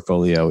rebalanced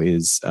portfolio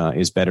is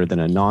better than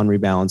a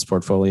non-rebalanced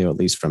portfolio, at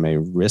least from a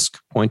risk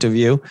point of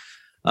view.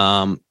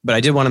 But I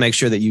did want to make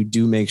sure that you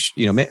do make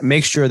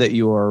sure that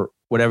your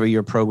whatever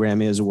your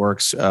program is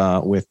works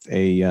with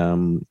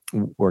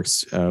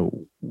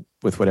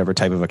whatever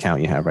type of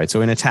account you have, right?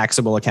 So in a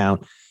taxable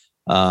account,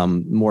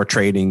 more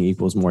trading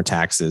equals more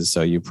taxes.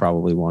 So you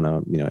probably want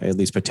to, at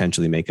least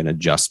potentially make an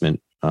adjustment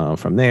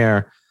from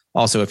there.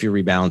 Also, if you're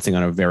rebalancing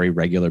on a very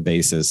regular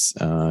basis,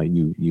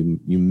 you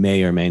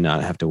may or may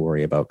not have to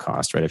worry about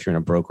cost, right? If you're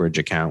in a brokerage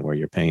account where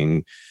you're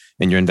paying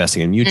and you're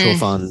investing in mutual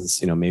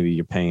funds, maybe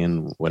you're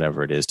paying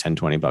whatever it is,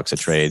 $10-20 a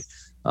trade.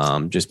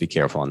 Just be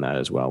careful on that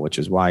as well, which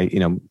is why,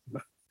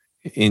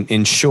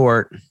 in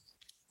short,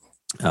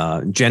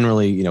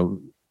 generally,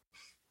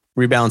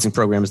 rebalancing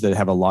programs that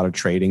have a lot of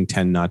trading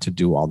tend not to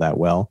do all that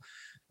well.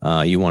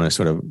 You want to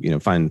sort of,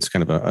 find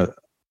kind of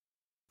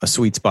a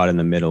sweet spot in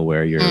the middle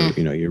where you're,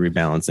 you're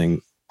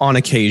rebalancing on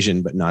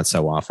occasion, but not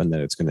so often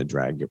that it's going to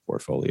drag your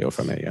portfolio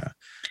from a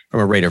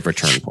rate of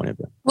return point of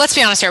view. Let's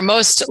be honest here.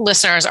 Most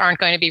listeners aren't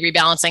going to be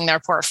rebalancing their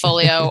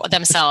portfolio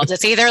themselves.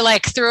 It's either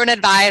like through an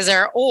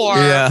advisor or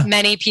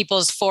many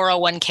people's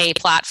 401k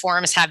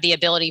platforms have the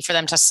ability for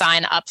them to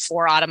sign up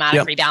for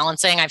automatic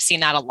rebalancing. I've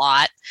seen that a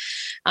lot.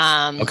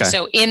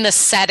 So in the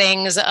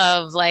settings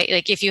of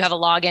like if you have a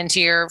login to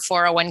your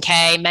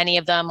 401k, many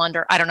of them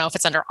I don't know if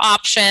it's under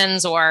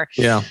options or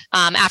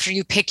after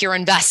you pick your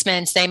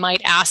investments, they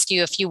might ask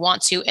you if you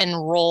want to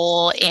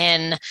enroll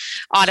in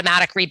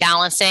automatic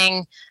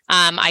rebalancing.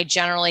 I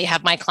generally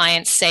have my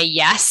clients say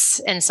yes.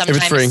 And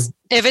sometimes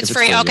if it's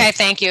free, okay,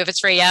 thank you. If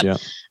it's free, yeah.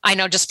 I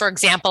know, just for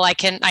example,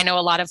 I know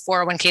a lot of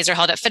 401ks are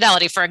held at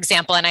Fidelity, for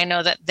example, and I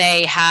know that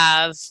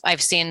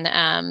I've seen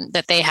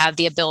that they have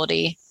the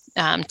ability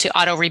to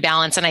auto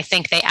rebalance. And I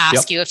think they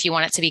ask you if you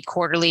want it to be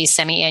quarterly,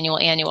 semi-annual,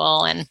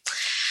 annual. And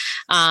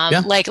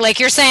like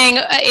you're saying,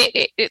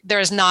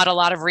 there's not a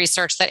lot of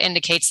research that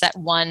indicates that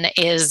one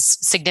is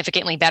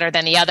significantly better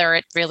than the other.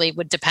 It really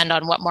would depend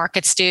on what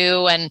markets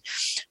do and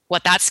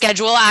what that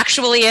schedule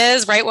actually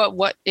is, right?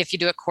 What if you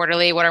do it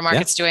quarterly, what are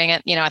markets doing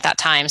at that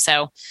time?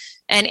 So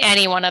and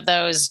any one of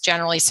those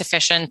generally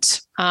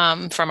sufficient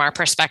from our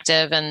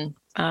perspective. And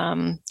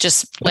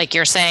just like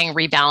you're saying,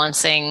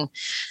 rebalancing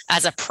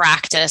as a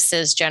practice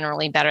is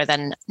generally better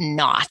than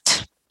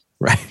not.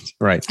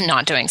 Right.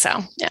 Not doing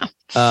so. Yeah.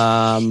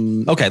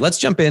 Okay, let's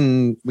jump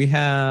in. We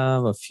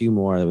have a few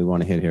more that we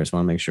want to hit here, so I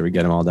want to make sure we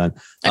get them all done.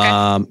 Okay.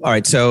 All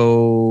right.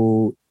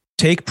 So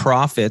take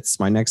profits.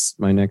 My next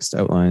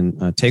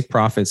outline. Take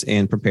profits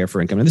and prepare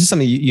for income. And this is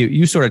something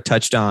you sort of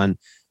touched on.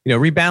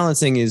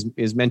 Rebalancing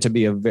is meant to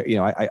be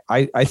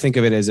I think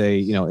of it as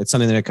it's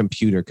something that a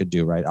computer could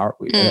do, right?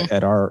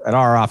 At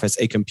our office,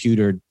 a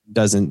computer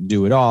doesn't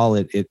do it all.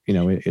 It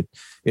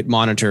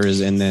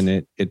monitors, and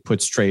then it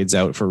puts trades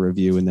out for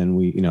review. And then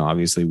we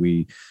obviously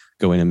we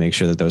go in and make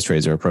sure that those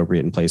trades are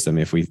appropriate and place them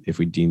if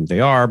we deem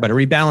they are. But a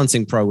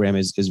rebalancing program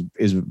is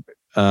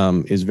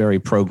very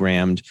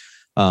programmed.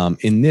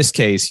 In this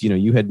case,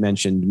 you had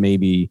mentioned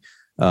maybe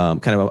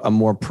kind of a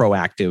more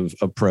proactive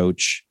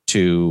approach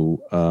to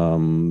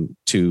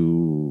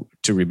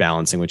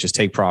rebalancing, which is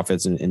take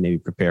profits and maybe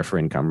prepare for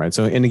income, right?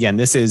 So, and again,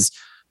 this is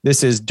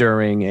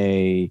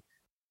during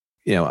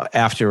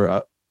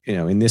after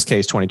in this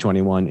case,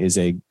 2021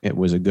 it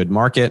was a good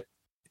market,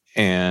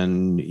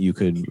 and you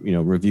could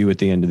review at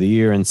the end of the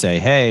year and say,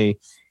 hey,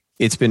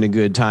 it's been a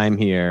good time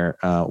here.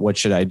 What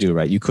should I do?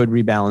 Right? You could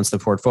rebalance the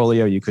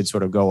portfolio. You could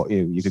sort of go.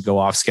 You could go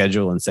off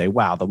schedule and say,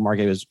 wow, the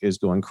market is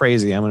going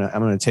crazy. I'm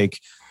gonna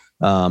take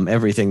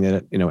everything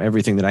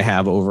that I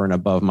have over and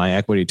above my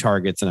equity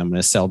targets, and I'm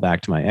going to sell back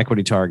to my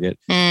equity target.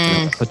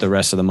 Put the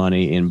rest of the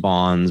money in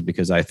bonds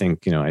because I think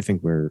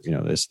we're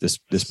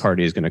this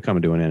party is going to come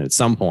to an end at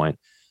some point.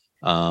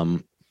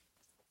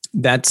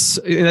 That's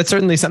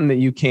certainly something that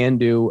you can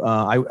do.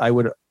 I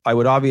would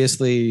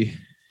obviously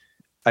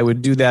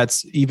do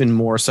that even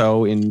more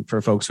so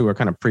for folks who are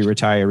kind of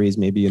pre-retirees,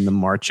 maybe in the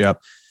march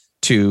up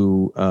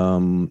to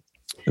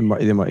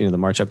the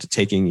march up to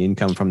taking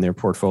income from their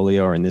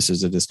portfolio. And this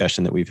is a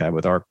discussion that we've had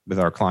with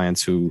our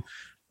clients who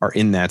are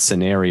in that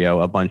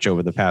scenario a bunch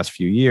over the past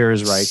few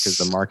years, right? Because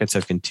the markets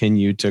have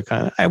continued to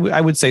kind of,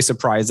 I would say,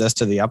 surprise us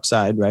to the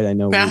upside, right? I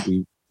know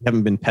we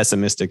haven't been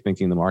pessimistic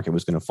thinking the market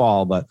was going to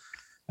fall, but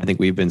I think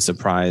we've been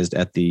surprised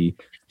at the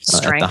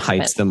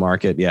heights the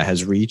market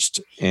has reached.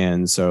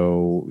 And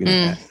so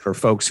for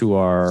folks who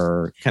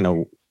are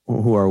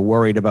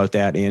worried about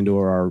that and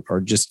or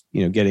are just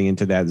getting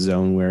into that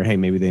zone where, hey,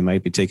 maybe they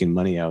might be taking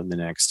money out in the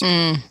next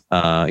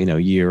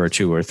year or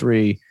two or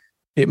three,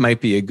 it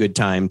might be a good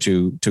time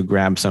to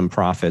grab some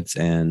profits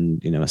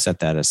and set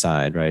that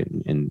aside, right,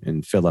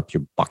 and fill up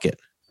your bucket.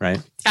 Right.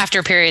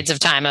 After periods of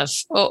time of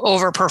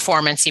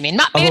overperformance, you mean?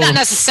 Not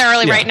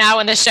necessarily right now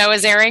when the show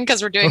is airing,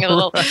 because we're doing a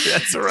little.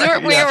 That's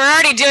right. We're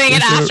already doing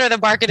it after the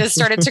market has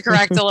started to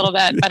correct a little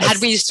bit. But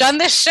had we done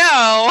this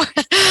show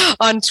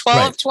on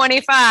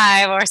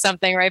 12/25 or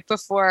something right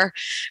before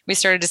we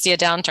started to see a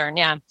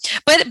downturn,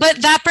 But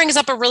that brings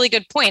up a really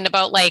good point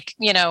about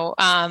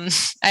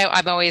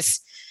I'm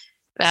always.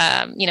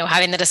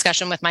 Having the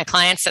discussion with my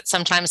clients that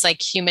sometimes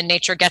human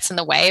nature gets in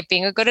the way of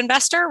being a good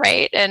investor,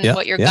 right? And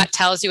what your gut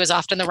tells you is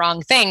often the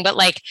wrong thing. But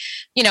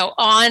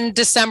on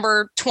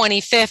December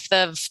 25th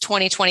of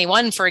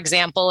 2021, for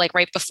example,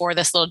 right before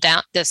this little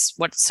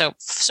what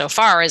so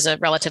far is a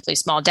relatively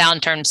small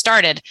downturn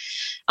started,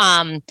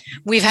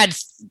 we've had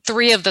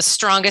 3 of the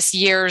strongest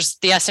years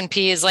the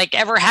S&P has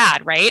ever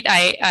had, right?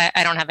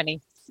 I don't have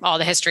all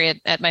the history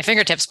at my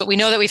fingertips, but we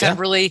know that we've had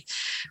really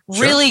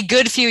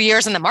good few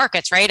years in the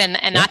markets, right?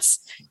 And that's,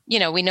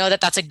 we know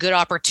that that's a good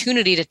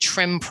opportunity to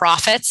trim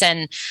profits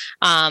and,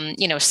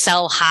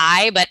 sell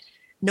high, but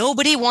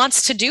nobody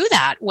wants to do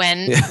that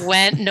when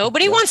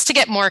nobody wants to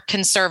get more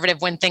conservative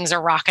when things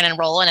are rocking and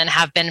rolling and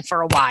have been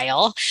for a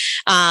while.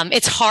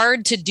 It's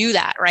hard to do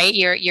that, right?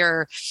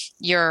 Your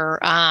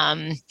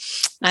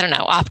I don't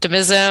know,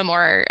 optimism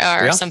or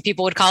some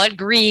people would call it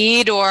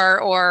greed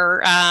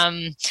or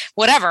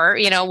whatever,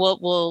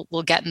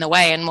 we'll get in the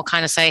way, and we'll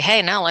kind of say,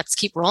 hey, no, let's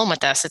keep rolling with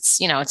this. It's,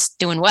 it's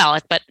doing well,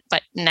 but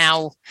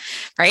now,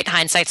 right.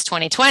 Hindsight's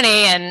 2020.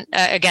 And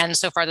again,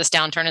 so far this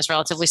downturn is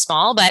relatively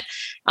small, but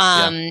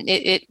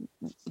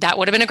that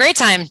would have been a great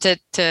time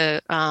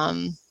to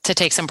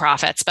take some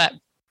profits, but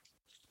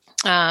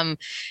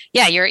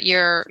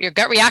your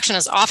gut reaction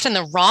is often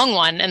the wrong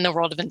one in the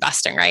world of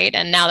investing, right?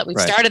 And now that we've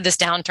started this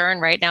downturn,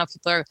 right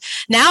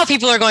now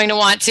people are going to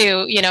want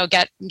to,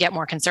 get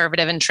more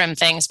conservative and trim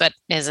things, but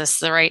is this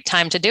the right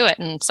time to do it?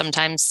 And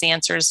sometimes the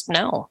answer is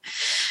no.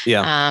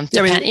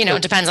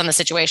 It depends on the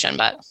situation,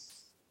 but.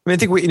 I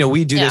think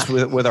we do this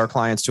with our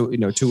clients to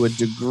a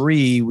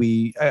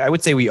degree. I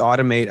would say we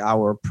automate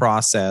our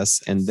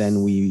process, and then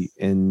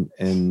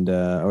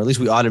or at least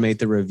we automate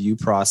the review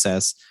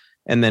process.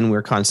 And then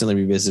we're constantly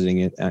revisiting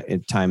it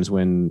at times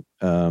when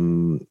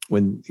kind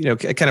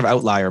of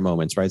outlier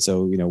moments, right?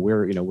 So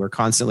we're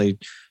constantly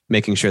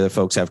making sure that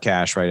folks have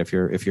cash, right? If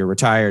you're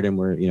retired and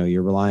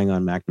you're relying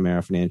on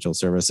McNamara Financial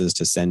Services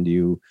to send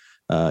you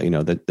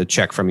the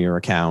check from your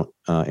account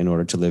in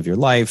order to live your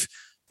life,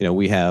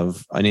 we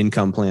have an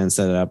income plan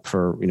set up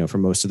for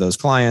most of those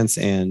clients,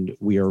 and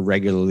we are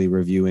regularly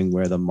reviewing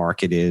where the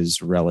market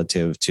is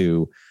relative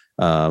to,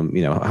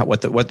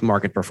 what the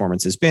market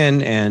performance has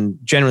been. And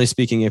generally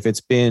speaking, if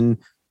it's been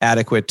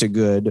adequate to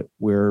good,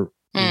 we're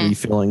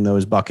refilling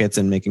those buckets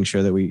and making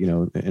sure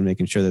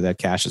that that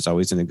cash is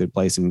always in a good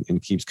place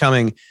and keeps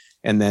coming.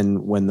 And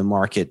then when the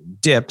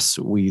market dips,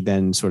 we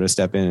then sort of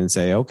step in and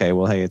say, okay,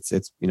 well, hey, it's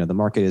the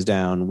market is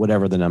down,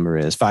 whatever the number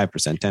is, 5%,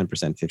 10%,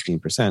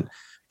 15%.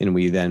 And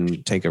we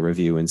then take a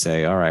review and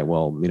say, all right,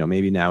 well,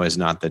 maybe now is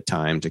not the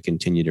time to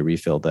continue to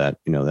refill that,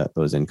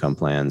 those income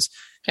plans.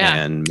 Yeah.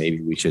 And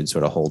maybe we should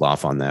sort of hold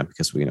off on that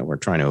because we're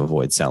trying to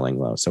avoid selling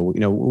low. So,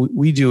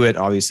 we do it.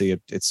 Obviously,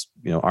 it's,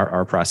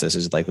 our process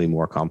is likely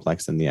more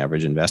complex than the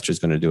average investor is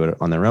going to do it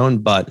on their own,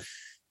 but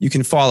you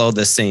can follow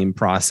the same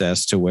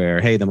process to where,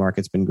 hey, the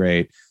market's been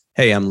great.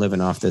 Hey, I'm living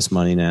off this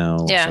money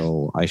now. Yeah.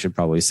 So I should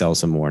probably sell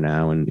some more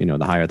now. And,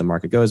 the higher the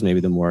market goes,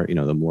 maybe the more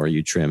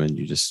you trim, and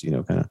you just,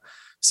 kind of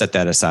set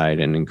that aside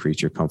and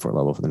increase your comfort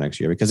level for the next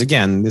year. Because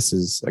again,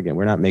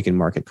 we're not making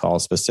market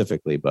calls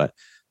specifically, but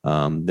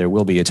there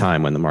will be a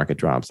time when the market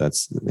drops.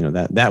 That's,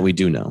 that we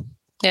do know.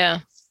 Yeah.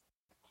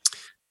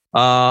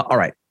 All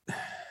right.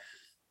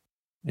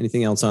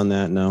 Anything else on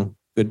that? No.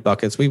 Good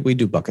buckets. We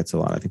do buckets a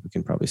lot. I think we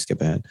can probably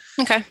skip ahead.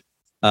 Okay.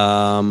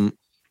 All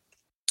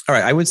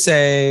right. I would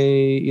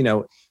say,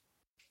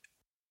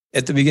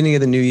 at the beginning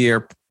of the new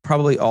year,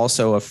 probably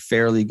also a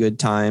fairly good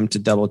time to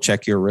double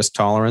check your risk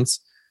tolerance.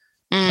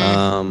 We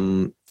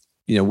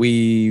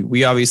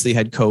obviously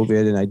had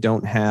COVID, and I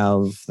don't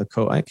have the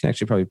I can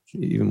actually probably,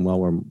 even while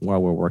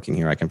we're working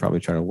here, I can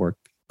probably try to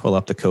pull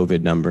up the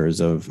COVID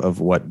numbers of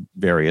what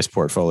various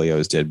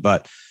portfolios did.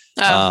 But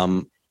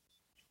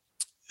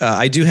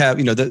I do have,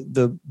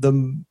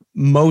 the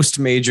most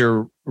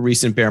major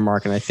recent bear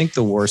market. And I think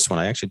the worst one,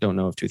 I actually don't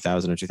know if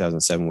 2000 or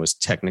 2007 was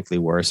technically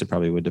worse. It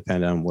probably would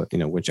depend on what,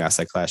 which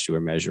asset class you were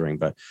measuring.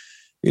 But,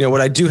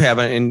 what I do have,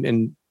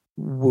 and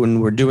when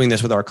we're doing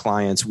this with our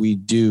clients, we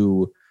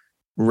do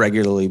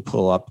regularly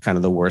pull up kind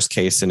of the worst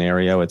case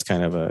scenario. It's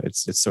kind of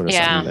it's sort of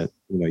something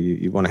that,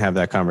 you want to have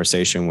that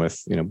conversation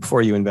with,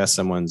 before you invest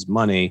someone's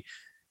money.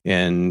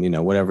 And,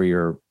 whatever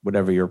your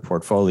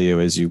portfolio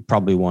is, you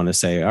probably want to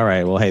say, all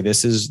right, well, hey,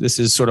 this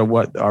is sort of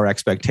what our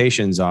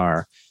expectations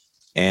are.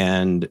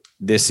 And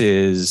this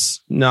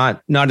is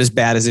not as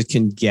bad as it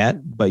can get,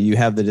 but you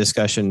have the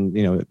discussion,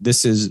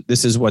 this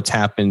is what's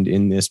happened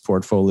in this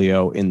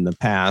portfolio in the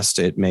past.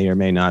 It may or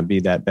may not be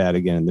that bad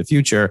again in the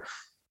future,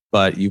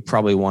 but you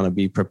probably want to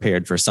be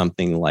prepared for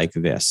something like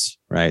this,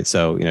 right?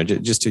 So,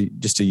 just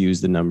to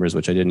use the numbers,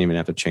 which I didn't even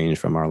have to change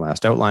from our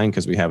last outline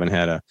because we haven't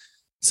had a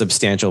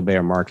substantial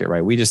bear market,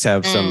 right? We just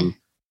have some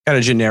kind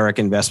of generic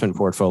investment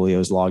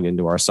portfolios logged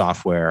into our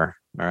software.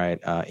 All right.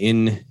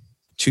 In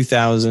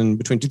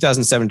between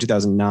 2007 and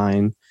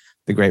 2009,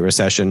 the Great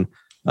Recession,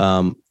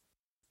 an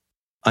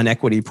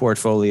equity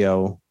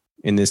portfolio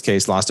in this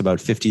case lost about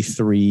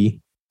 53%,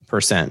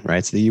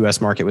 right? So the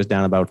US market was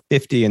down about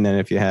 50. And then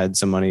if you had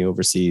some money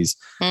overseas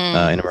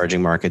in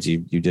emerging markets, you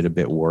did a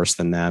bit worse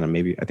than that.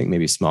 And I think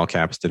maybe small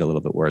caps did a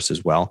little bit worse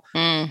as well.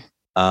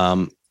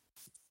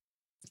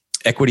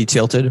 Equity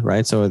tilted,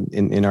 right? So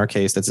in our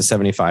case, that's a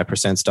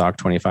 75% stock,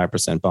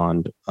 25%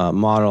 bond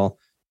model.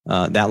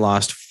 That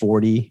lost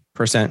 40%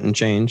 and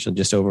change, so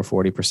just over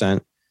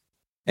 40%.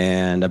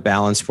 And a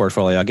balanced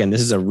portfolio. Again,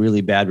 this is a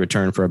really bad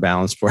return for a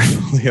balanced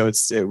portfolio.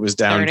 It was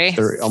down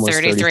almost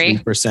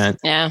 33%.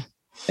 Yeah.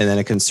 And then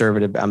a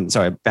conservative,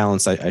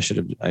 balanced, I should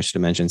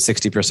have mentioned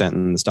 60%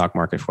 in the stock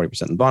market,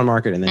 40% in the bond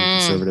market, and then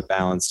conservative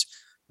balanced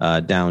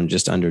down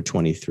just under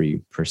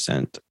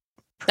 23%.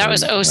 That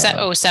was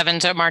 07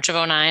 to March of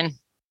 09.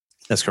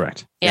 That's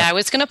correct. Yeah. I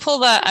was going to pull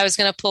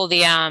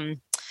the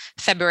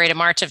February to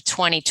March of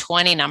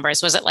 2020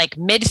 numbers. Was it like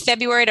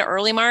mid-February to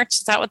early March?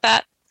 Is that what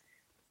that?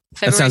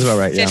 February that sounds about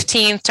right.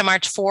 15th to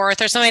March 4th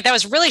or something like that.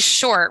 Was really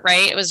short,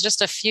 right? It was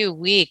just a few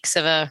weeks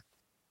of a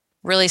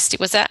really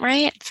was that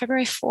right?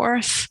 February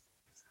 4th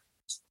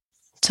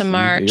to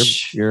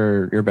March.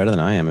 You're better than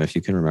I am if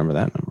you can remember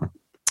that number.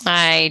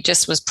 I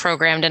just was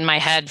programmed in my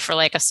head for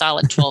like a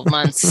solid 12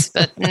 months,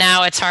 but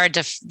now it's hard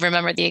to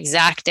remember the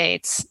exact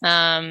dates.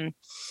 I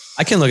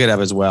can look it up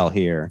as well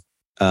here.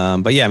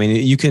 But yeah, I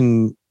mean, you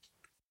can,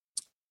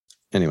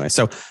 anyway,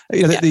 so,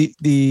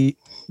 the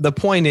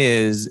point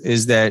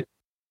is that,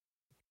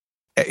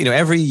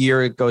 every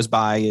year it goes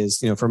by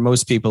is, for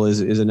most people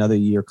is another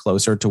year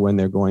closer to when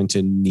they're going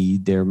to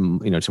need their,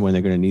 to when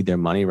they're going to need their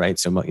money. Right.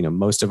 So,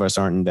 most of us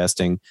aren't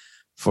investing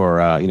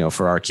for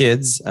our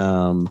kids.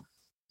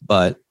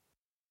 But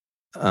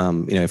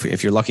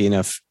if you're lucky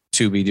enough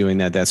to be doing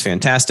that, that's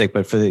fantastic.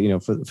 But for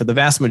the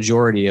vast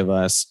majority of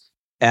us,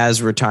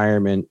 as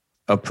retirement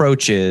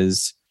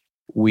approaches,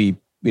 we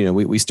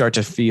start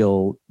to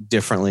feel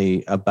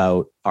differently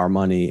about our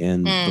money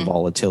and the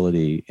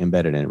volatility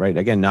embedded in it. Right.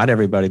 Again, not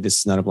everybody. This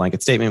is not a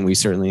blanket statement. We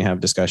certainly have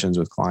discussions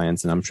with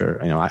clients, and I'm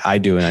sure I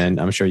do, and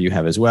I'm sure you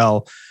have as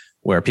well,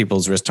 where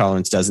people's risk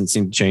tolerance doesn't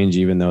seem to change,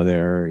 even though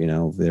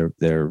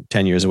they're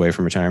 10 years away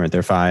from retirement,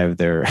 they're 5,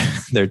 they're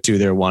 2,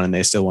 they're 1, and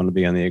they still want to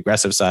be on the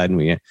aggressive side. And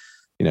we,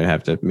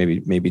 have to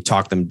maybe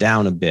talk them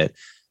down a bit.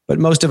 But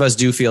most of us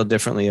do feel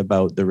differently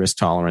about the risk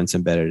tolerance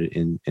embedded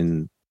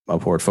in a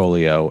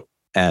portfolio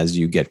as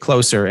you get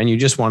closer, and you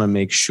just want to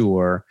make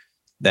sure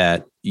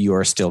that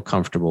you're still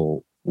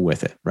comfortable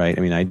with it, right?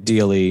 I mean,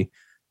 ideally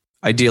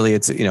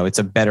it's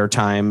a better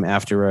time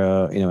after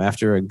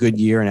a good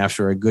year and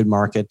after a good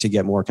market to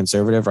get more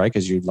conservative, right?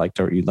 Because you'd like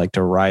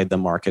to ride the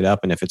market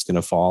up, and if it's going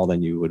to fall,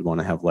 then you would want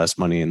to have less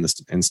money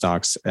in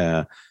stocks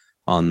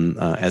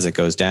as it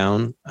goes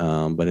down.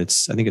 But I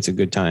think it's a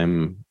good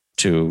time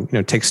to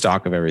take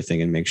stock of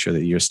everything and make sure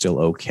that you're still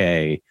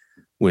okay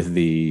with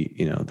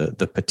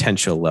the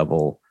potential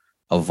level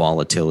of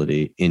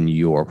volatility in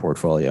your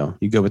portfolio.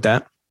 You good with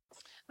that?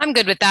 I'm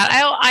good with that.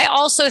 I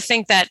also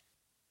think that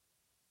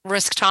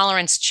risk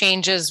tolerance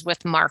changes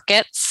with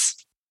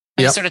markets.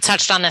 I sort of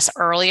touched on this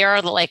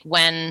earlier, like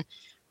when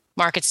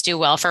markets do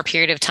well for a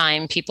period of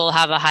time, people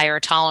have a higher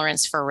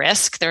tolerance for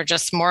risk. They're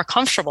just more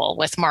comfortable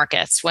with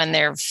markets when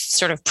they've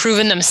sort of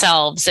proven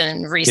themselves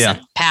in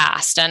recent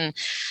past. And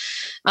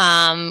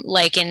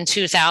like in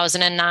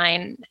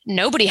 2009,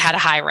 nobody had a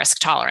high risk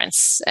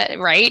tolerance,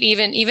 right?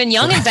 Even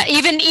young,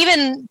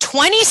 even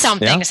 20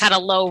 somethings had a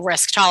low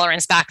risk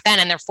tolerance back then,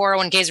 and their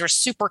 401ks were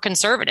super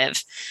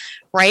conservative.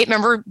 Right.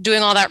 Remember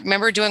doing all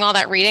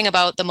that reading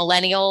about the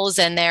millennials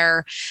and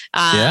their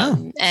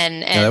and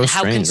how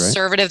strange,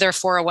 conservative their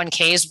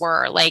 401ks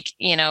were, like,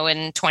 in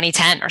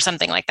 2010 or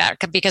something like that,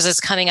 because it's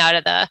coming out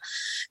of the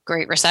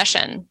Great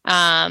Recession.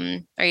 Are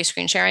you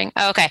screen sharing?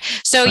 Oh, okay.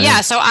 So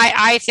so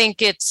I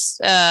think it's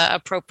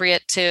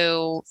appropriate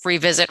to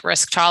revisit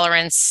risk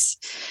tolerance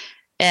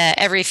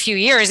every few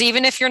years,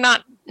 even if you're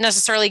not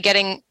necessarily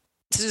getting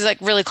like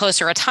really close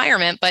to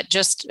retirement, but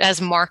just as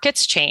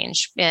markets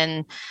change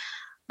and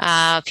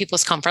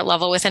people's comfort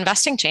level with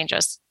investing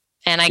changes.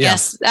 And I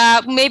guess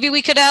maybe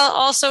we could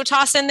also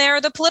toss in there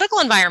the political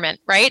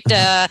environment, right?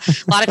 A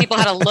lot of people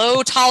had a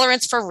low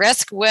tolerance for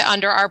risk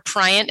under our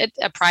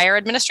prior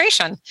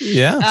administration.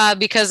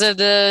 Because of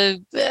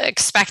the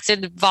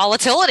expected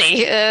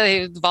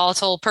volatility,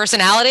 volatile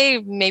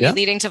personality, maybe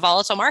leading to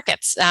volatile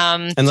markets.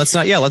 And let's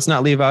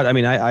not leave out. I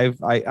mean,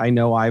 I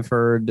know I've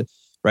heard.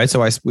 Right.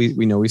 So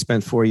we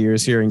spent 4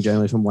 years hearing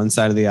generally from one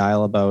side of the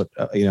aisle about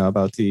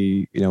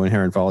the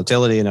inherent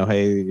volatility,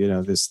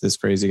 this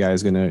crazy guy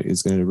is going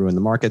to ruin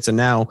the markets. And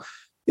now,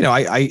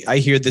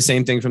 I hear the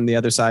same thing from the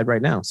other side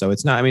right now. So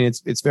it's not, I mean,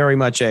 it's very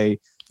much I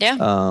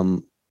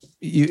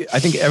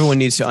think everyone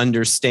needs to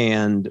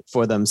understand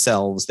for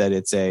themselves that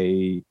it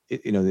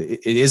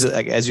is,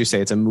 as you say,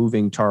 it's a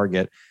moving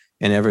target,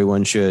 and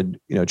everyone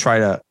should, try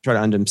to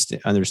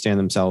understand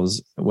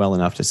themselves well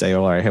enough to say,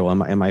 all right, hey,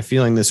 well, am I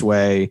feeling this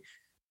way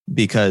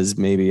because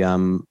maybe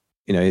it's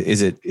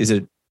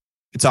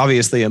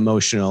obviously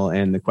emotional,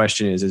 and the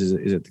question is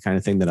it the kind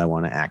of thing that I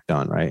want to act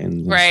on, right?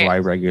 And so I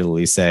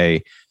regularly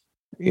say,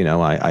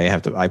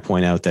 I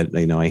point out that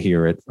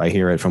I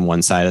hear it from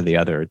one side or the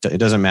other. It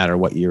doesn't matter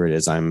what year it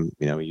is.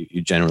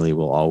 You generally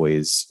will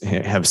always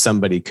have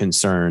somebody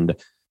concerned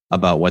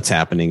about what's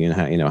happening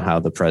and how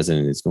the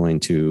president is going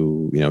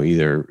to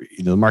either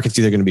the market's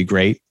either going to be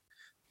great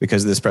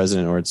because of this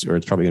president, or it's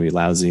probably going to be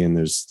lousy. And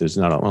there's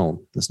not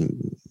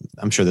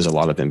I'm sure there's a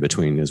lot of in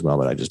between as well,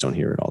 but I just don't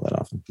hear it all that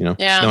often. No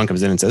one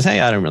comes in and says, "Hey,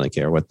 I don't really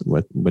care which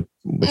president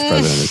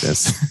it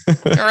is."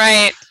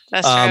 Right,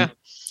 that's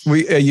true.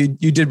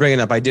 You did bring it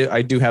up. I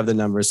do have the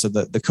numbers. So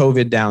the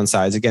COVID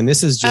downsides. Again,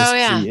 this is just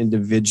the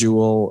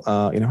individual.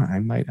 I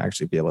might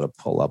actually be able to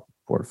pull up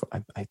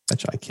portfolio. I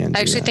bet you I can.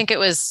 I actually think it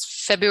was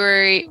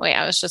February. Wait,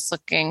 I was just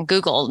looking.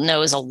 Google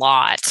knows a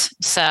lot.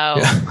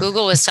 So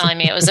Google was telling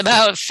me it was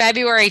about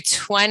February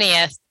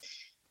 20th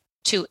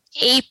to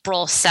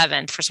April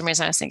 7th. For some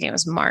reason, I was thinking it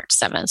was March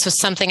 7th. So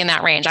something in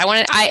that range.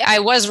 I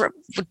was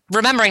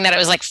remembering that it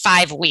was like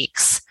 5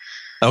 weeks.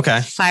 Okay.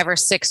 5 or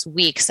 6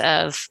 weeks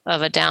of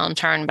a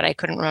downturn, but I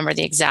couldn't remember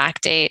the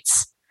exact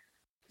dates.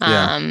 All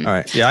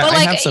right. Yeah. But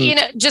I have some...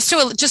 just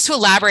to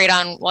elaborate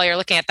on, while you're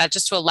looking at that,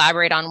 just to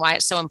elaborate on why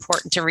it's so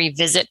important to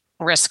revisit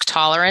risk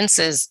tolerance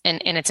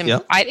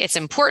it's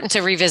important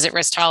to revisit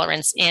risk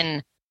tolerance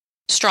in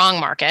strong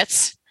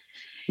markets.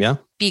 Yeah.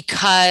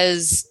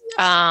 Because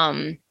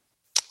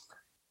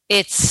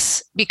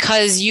it's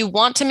because you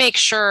want to make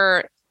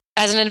sure,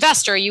 as an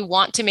investor, you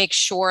want to make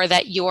sure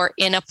that you're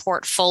in a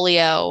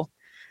portfolio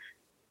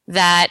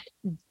that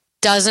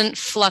doesn't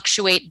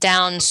fluctuate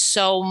down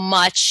so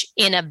much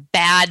in a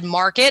bad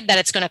market that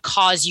it's going to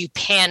cause you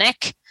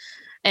panic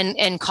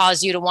and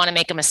cause you to want to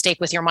make a mistake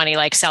with your money,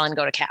 like sell and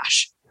go to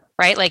cash,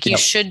 right? Like you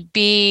should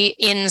be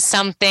in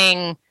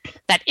something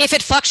that if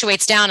it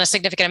fluctuates down a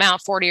significant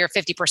amount, 40 or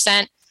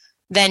 50%,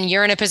 then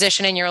you're in a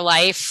position in your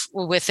life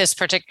with this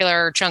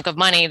particular chunk of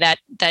money that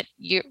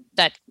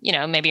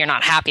maybe you're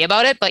not happy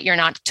about it, but you're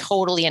not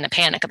totally in a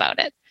panic about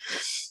it.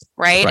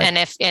 Right. And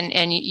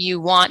and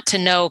you want to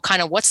know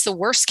kind of what's the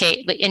worst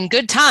case. In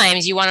good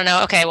times, you want to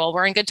know, okay, well,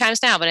 we're in good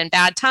times now, but in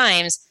bad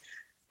times,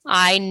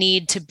 I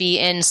need to be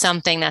in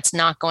something that's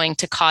not going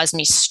to cause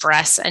me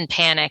stress and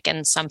panic.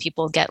 And some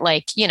people get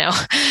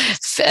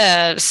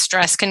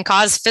stress can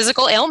cause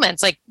physical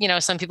ailments.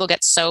 Some people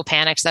get so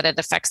panicked that it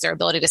affects their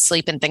ability to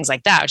sleep and things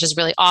like that, which is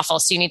really awful.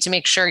 So you need to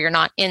make sure you're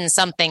not in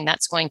something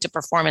that's going to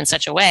perform in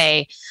such a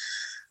way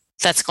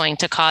that's going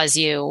to cause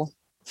you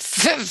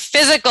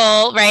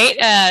physical,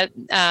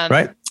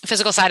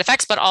 physical side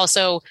effects, but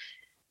also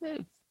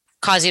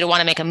cause you to want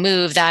to make a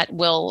move that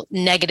will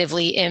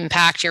negatively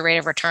impact your rate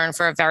of return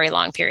for a very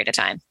long period of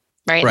time.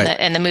 Right.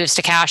 And the moves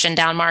to cash and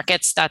down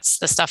markets, that's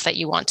the stuff that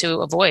you want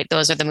to avoid.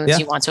 Those are the moves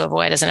you want to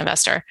avoid as an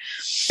investor.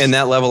 And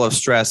that level of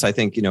stress, I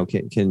think,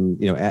 can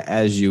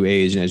as you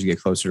age and as you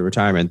get closer to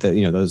retirement,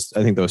 that,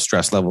 I think those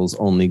stress levels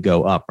only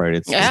go up, right?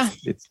 It's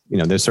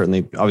there's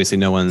certainly, obviously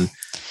no one,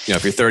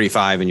 if you're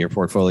 35 and your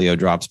portfolio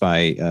drops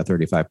by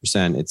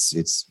 35%,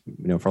 it's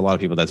for a lot of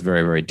people, that's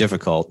very, very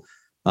difficult.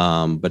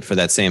 But for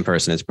that same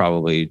person, it's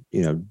probably,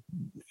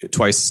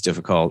 twice as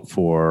difficult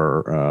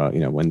for,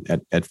 when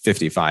at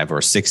 55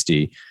 or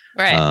 60,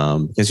 right?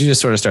 Because you just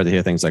sort of start to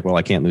hear things like, well,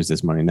 I can't lose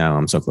this money now.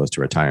 I'm so close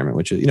to retirement,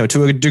 which,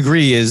 to a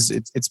degree it's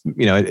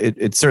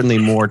certainly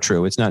more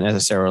true. It's not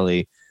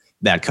necessarily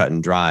that cut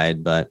and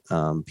dried, but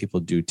people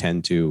do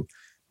tend to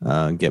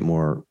get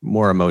more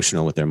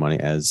emotional with their money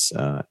as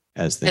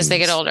they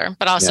get older.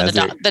 But also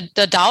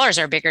the dollars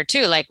are bigger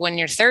too. Like when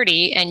you're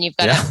 30 and you've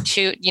got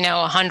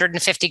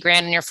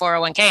 $150,000 in your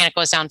 401k and it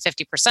goes down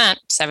 50%,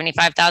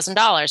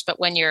 $75,000. But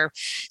when you're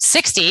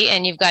 60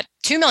 and you've got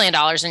 $2 million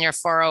in your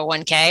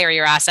 401k or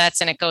your assets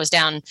and it goes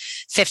down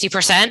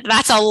 50%,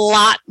 that's a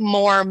lot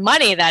more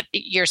money that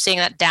you're seeing,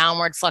 that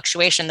downward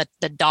fluctuation.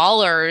 The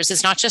dollars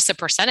is not just the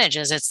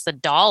percentages, it's the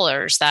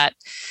dollars that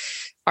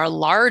are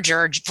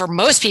larger for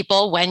most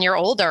people when you're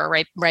older,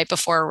 right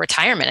before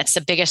retirement. It's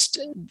the biggest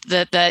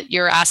that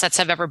your assets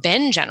have ever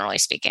been, generally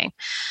speaking.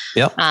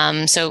 Yeah.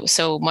 So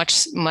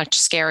much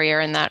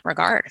scarier in that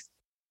regard.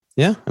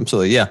 Yeah,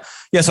 absolutely. Yeah.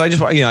 So I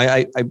just,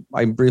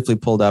 I briefly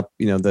pulled up,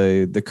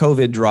 the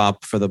COVID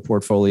drop for the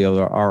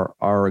portfolio,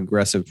 our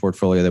aggressive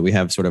portfolio that we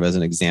have sort of as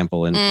an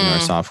example in our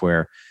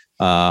software.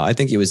 I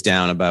think it was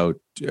down about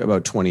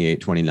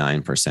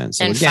 28-29%.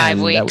 So in again,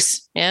 5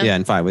 weeks.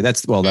 In 5 weeks.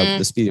 That's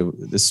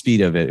the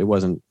speed of it. It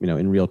wasn't,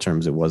 in real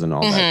terms, it wasn't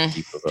all that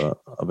deep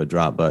of a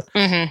drop, but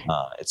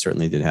it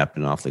certainly did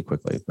happen awfully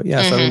quickly. But so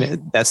I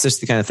mean, that's just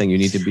the kind of thing you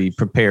need to be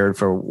prepared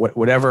for.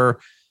 Whatever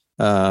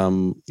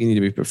you need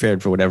to be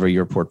prepared for whatever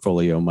your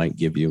portfolio might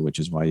give you, which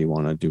is why you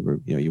want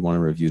to you want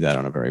to review that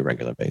on a very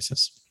regular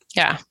basis.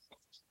 Yeah.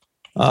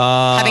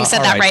 Having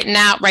said that,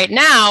 right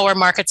now, where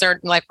markets are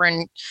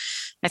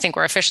I think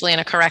we're officially in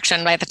a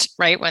correction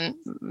when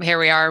here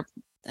we are,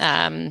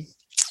 end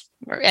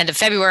of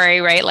February,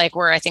 right?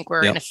 I think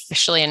we're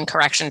officially in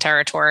correction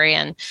territory.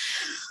 And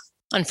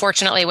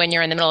unfortunately, when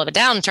you're in the middle of a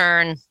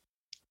downturn,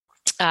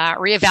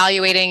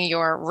 reevaluating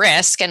your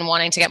risk and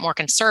wanting to get more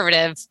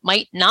conservative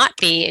might not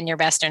be in your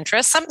best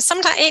interest.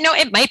 Sometimes,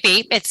 it might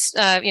be. It's,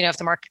 if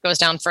the market goes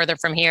down further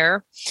from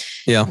here,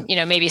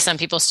 maybe some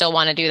people still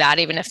want to do that,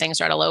 even if things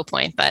are at a low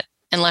point. But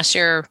unless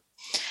your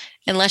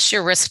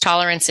risk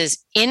tolerance is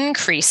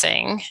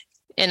increasing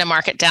in a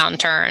market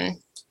downturn,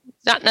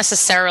 not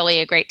necessarily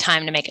a great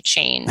time to make a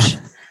change.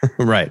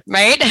 Right.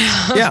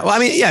 Yeah.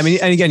 Well, and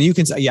again, you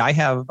can say, I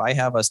have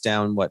us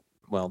down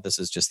this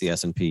is just the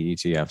S&P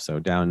ETF. So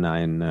down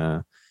 9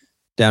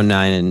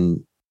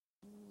 and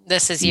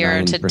this is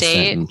year to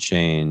date and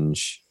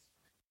change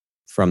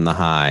from the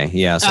high.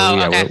 Yeah. So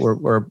okay.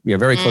 we're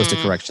very close to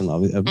correction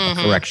level.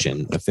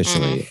 Correction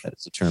officially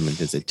is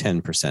determined is a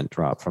 10%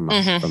 drop from the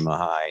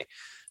high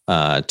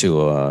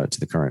to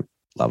the current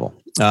level.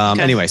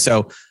 Anyway,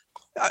 so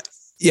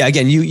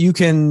again, you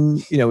can,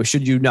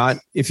 should you not,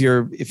 if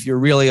you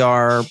really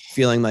are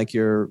feeling like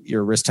your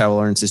risk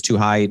tolerance is too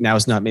high, now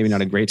is maybe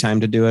not a great time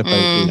to do it, but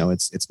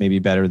it's maybe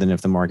better than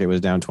if the market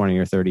was down 20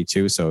 or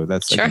 32. So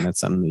that's that's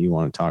something that you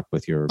want to talk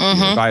with your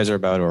advisor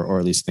about, or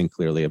at least think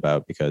clearly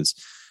about, because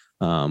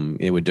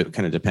it would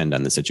kind of depend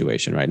on the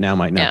situation. Right now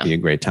might not be a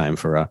great time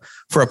for a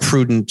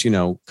prudent,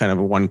 kind of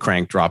a one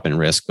crank drop in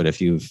risk. But if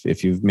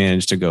you've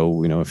managed to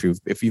go,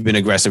 if you've been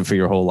aggressive for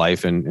your whole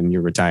life and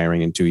you're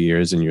retiring in 2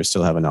 years and you're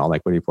still having an all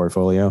equity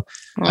portfolio,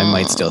 I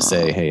might still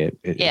say, hey,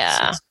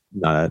 it's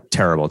not a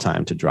terrible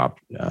time to drop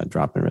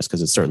in risk,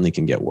 because it certainly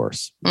can get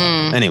worse.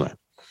 Anyway.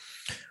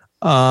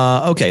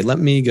 Okay, let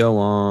me go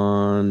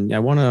on.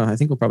 I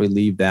think we'll probably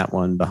leave that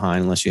one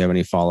behind unless you have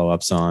any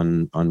follow-ups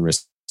on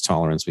risk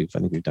tolerance. I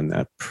think we've done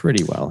that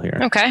pretty well here.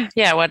 Okay.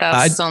 Yeah. What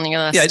else is on your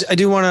list? Yeah, I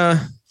do want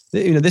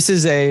to, this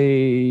is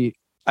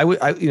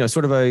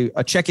sort of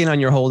a check-in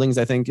on your holdings.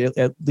 I think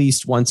at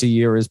least once a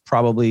year is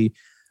probably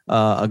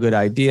a good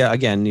idea.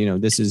 Again,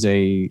 this is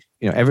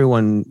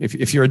everyone,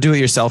 if you're a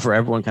do-it-yourselfer,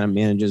 everyone kind of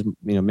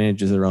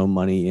manages their own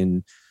money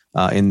in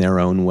their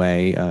own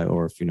way.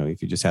 Or if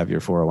you just have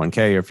your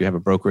 401k, or if you have a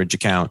brokerage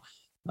account,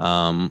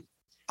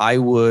 I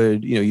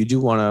would, you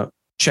do want to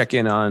check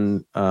in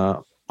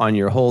on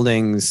your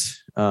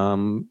holdings,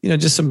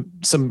 just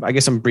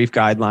some brief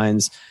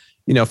guidelines.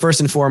 First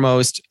and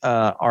foremost,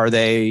 are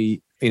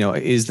they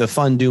is the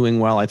fund doing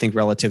well? I think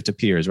relative to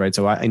peers, right?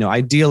 So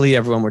ideally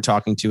everyone we're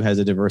talking to has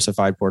a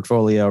diversified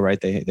portfolio, right?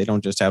 They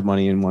don't just have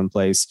money in one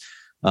place.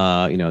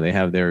 They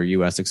have their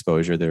U.S.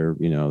 exposure, their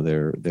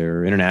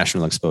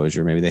international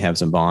exposure. Maybe they have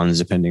some bonds,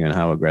 depending on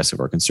how aggressive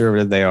or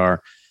conservative they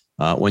are.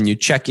 When you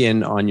check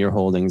in on your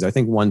holdings, I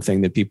think one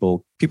thing that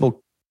people,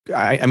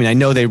 I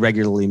know they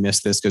regularly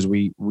miss this because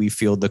we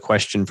field the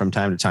question from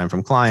time to time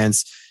from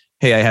clients.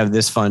 Hey, I have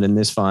this fund and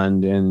this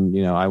fund, and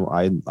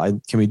I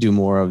can we do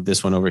more of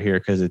this one over here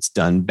because it's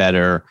done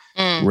better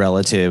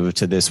relative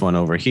to this one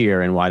over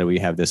here, and why do we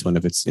have this one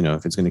if it's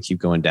going to keep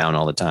going down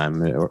all the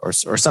time or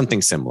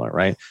something similar,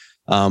 right?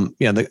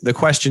 The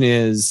question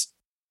is,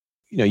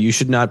 you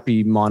should not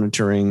be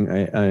monitoring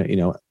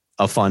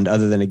a fund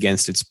other than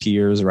against its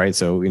peers, right?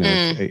 So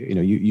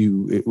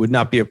it would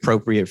not be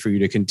appropriate for you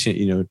to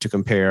continue to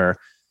compare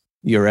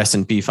your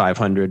S&P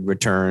 500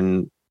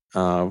 return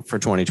for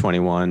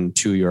 2021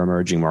 to your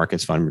emerging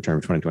markets fund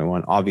return for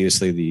 2021.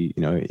 Obviously,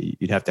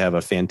 you'd have to have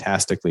a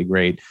fantastically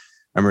great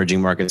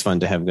emerging markets fund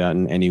to have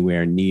gotten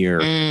anywhere near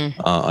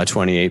a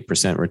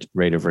 28%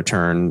 rate of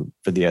return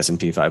for the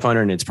S&P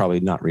 500. And it's probably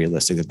not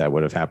realistic that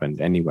would have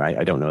happened anyway.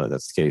 I don't know that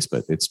that's the case,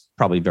 but it's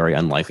probably very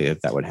unlikely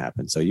that would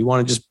happen. So you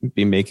want to just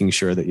be making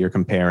sure that you're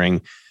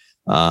comparing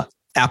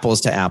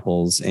apples to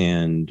apples.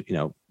 And,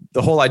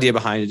 the whole idea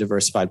behind a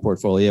diversified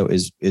portfolio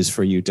is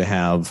for you to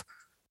have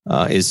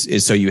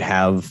is so you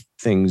have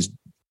things,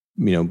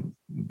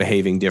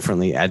 behaving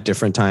differently at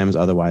different times.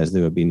 Otherwise,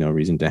 there would be no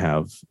reason to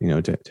have,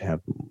 to have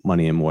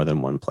money in more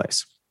than one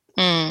place.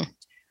 Good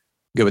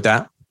with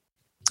that?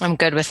 I'm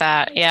good with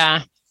that.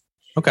 Yeah.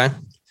 Okay.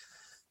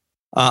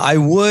 I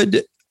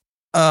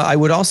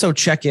would also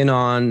check in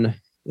on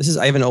this.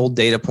 I have an old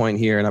data point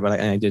here, but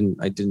I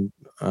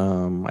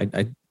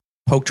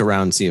poked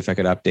around and see if I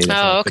could update it.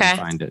 Oh, okay.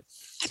 Find it.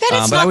 I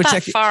bet it's not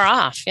that far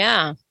off.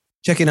 Yeah.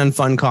 Check in on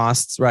fund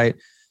costs, right?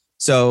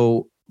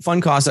 So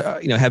fund costs,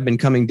 have been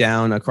coming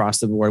down across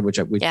the board, which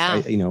I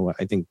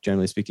think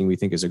generally speaking, we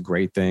think is a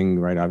great thing,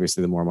 right?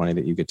 Obviously, the more money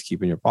that you get to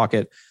keep in your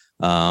pocket,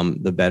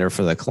 the better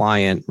for the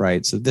client,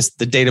 right? So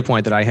the data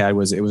point that I had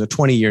was a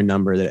 20-year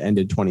number that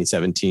ended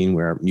 2017,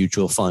 where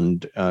mutual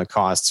fund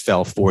costs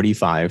fell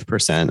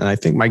 45%, and I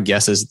think my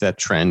guess is that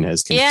trend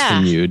has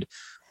continued.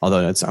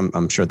 Although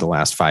I'm sure the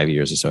last 5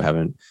 years or so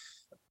haven't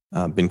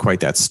been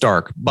quite that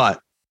stark.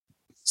 But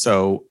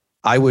so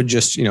I would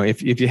just,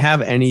 if you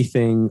have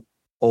anything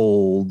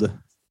old,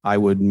 I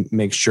would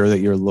make sure that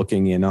you're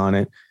looking in on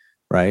it,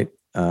 right?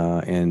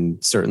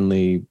 And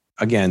certainly,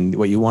 again,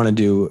 what you want to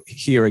do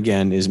here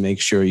again is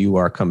make sure you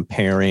are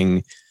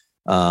comparing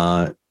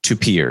to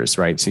peers,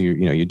 right? So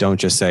you don't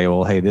just say,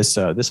 well, hey, this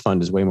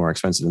fund is way more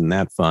expensive than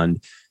that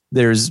fund.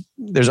 There's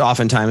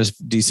oftentimes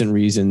decent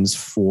reasons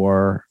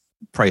for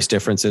price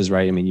differences,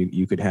 right? I mean,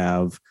 you could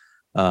have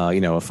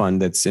a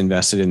fund that's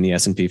invested in the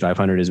S&P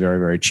 500 is very,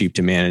 very cheap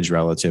to manage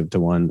relative to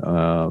one,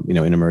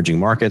 in emerging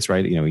markets,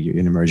 right?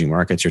 In emerging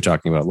markets, you're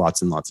talking about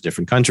lots and lots of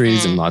different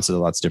countries and lots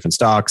of different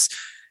stocks.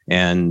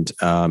 And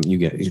you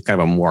get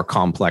kind of a more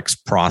complex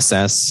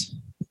process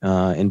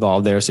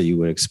involved there. So you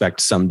would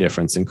expect some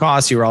difference in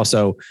costs. You're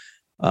also,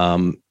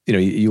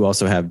 you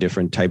also have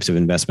different types of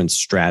investment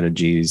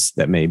strategies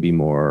that may be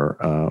more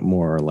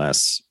or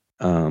less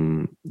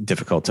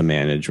difficult to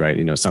manage, right?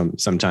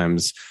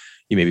 Sometimes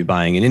you may be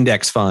buying an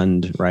index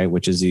fund, right,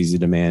 which is easy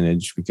to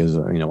manage because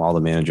all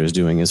the manager is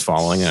doing is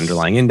following an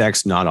underlying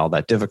index, not all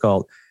that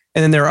difficult.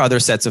 And then there are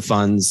other sets of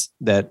funds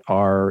that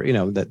are,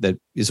 that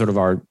sort of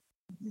are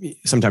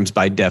sometimes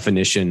by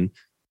definition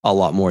a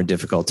lot more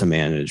difficult to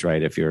manage,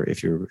 right? If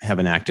you have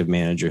an active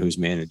manager who's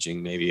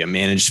managing maybe a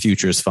managed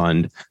futures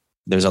fund,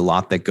 there's a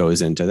lot that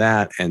goes into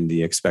that, and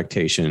the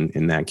expectation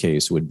in that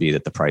case would be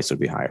that the price would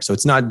be higher. So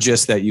it's not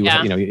just that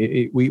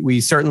we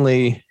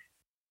certainly.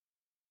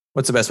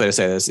 What's the best way to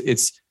say this?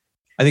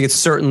 I think it's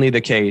certainly the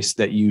case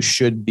that you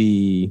should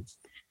be,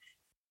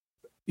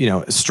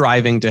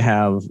 striving to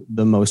have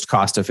the most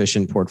cost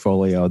efficient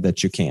portfolio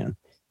that you can,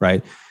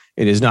 right?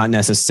 It is not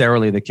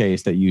necessarily the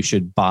case that you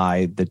should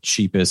buy the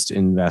cheapest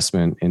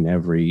investment in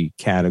every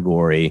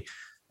category,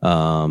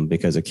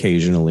 because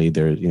occasionally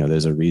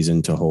there's a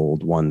reason to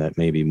hold one that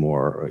may be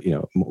more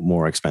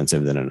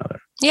expensive than another.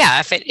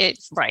 Yeah, if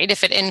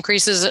it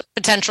increases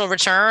potential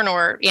return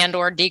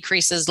or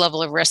decreases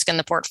level of risk in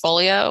the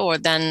portfolio, or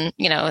then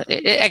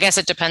I guess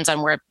it depends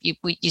on where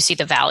you see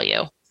the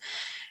value.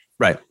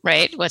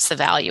 Right. What's the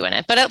value in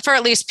it? But for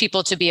at least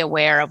people to be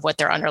aware of what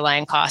their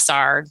underlying costs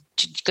are,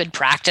 good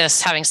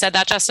practice. Having said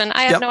that, Justin,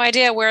 I have no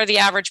idea where the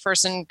average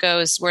person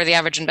goes, where the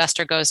average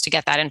investor goes to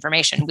get that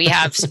information. We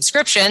have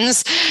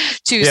subscriptions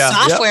to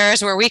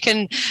softwares where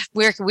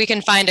we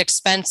can find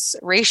expense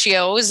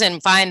ratios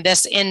and find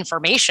this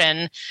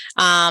information.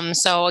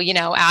 So,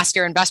 ask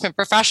your investment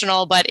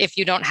professional. But if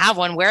you don't have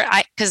one,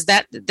 because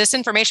this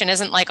information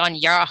isn't like on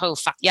Yahoo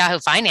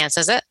Finance,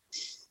 is it?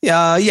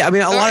 Yeah. I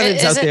mean, a lot of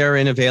it's out there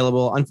and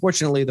available.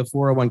 Unfortunately, the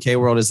 401k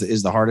world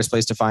is the hardest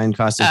place to find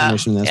cost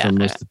information. That's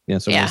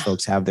where most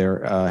folks have their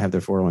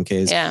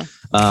 401ks. Yeah.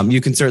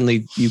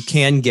 You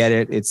can get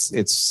it.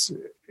 It's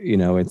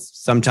it's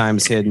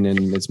sometimes hidden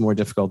and it's more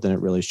difficult than it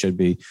really should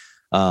be.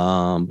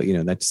 But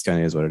that just kind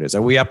of is what it is.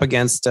 Are we up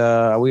against,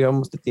 are we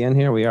almost at the end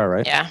here? We are,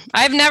 right? Yeah.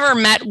 I've never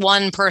met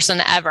one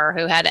person ever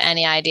who had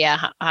any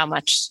idea how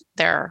much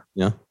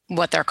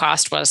what their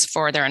cost was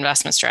for their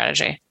investment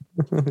strategy.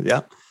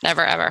 Yeah.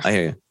 Never, ever. I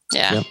hear you.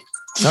 Yeah. Yep.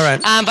 All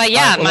right. But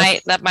yeah,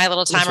 my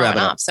little timer went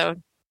off.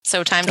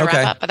 So time to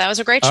wrap up, but that was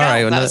a great show. All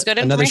right, that was good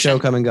information. Another show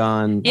come and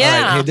gone. Yeah.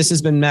 All right. Hey, this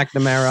has been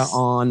McNamara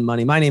on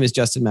Money. My name is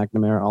Justin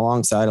McNamara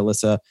alongside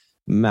Alyssa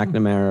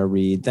McNamara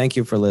Reed. Thank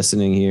you for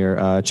listening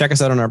here. Check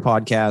us out on our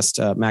podcast,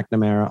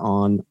 McNamara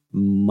on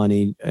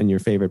Money, and your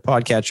favorite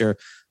podcatcher.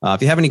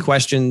 If you have any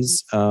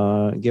questions,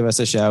 give us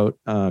a shout.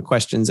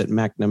 Questions at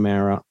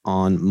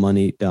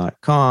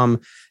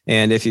McNamaraonmoney.com.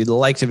 And if you'd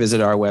like to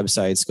visit our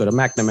websites, go to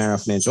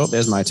McNamara Financial.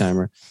 There's my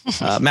timer.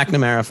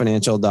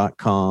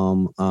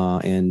 McNamarafinancial.com.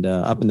 And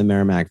up in the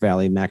Merrimack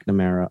Valley,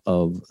 McNamara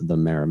of the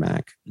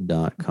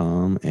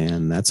Merrimack.com.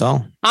 And that's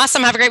all.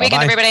 Awesome. Have a great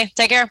weekend, everybody.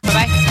 Take care.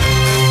 Bye-bye.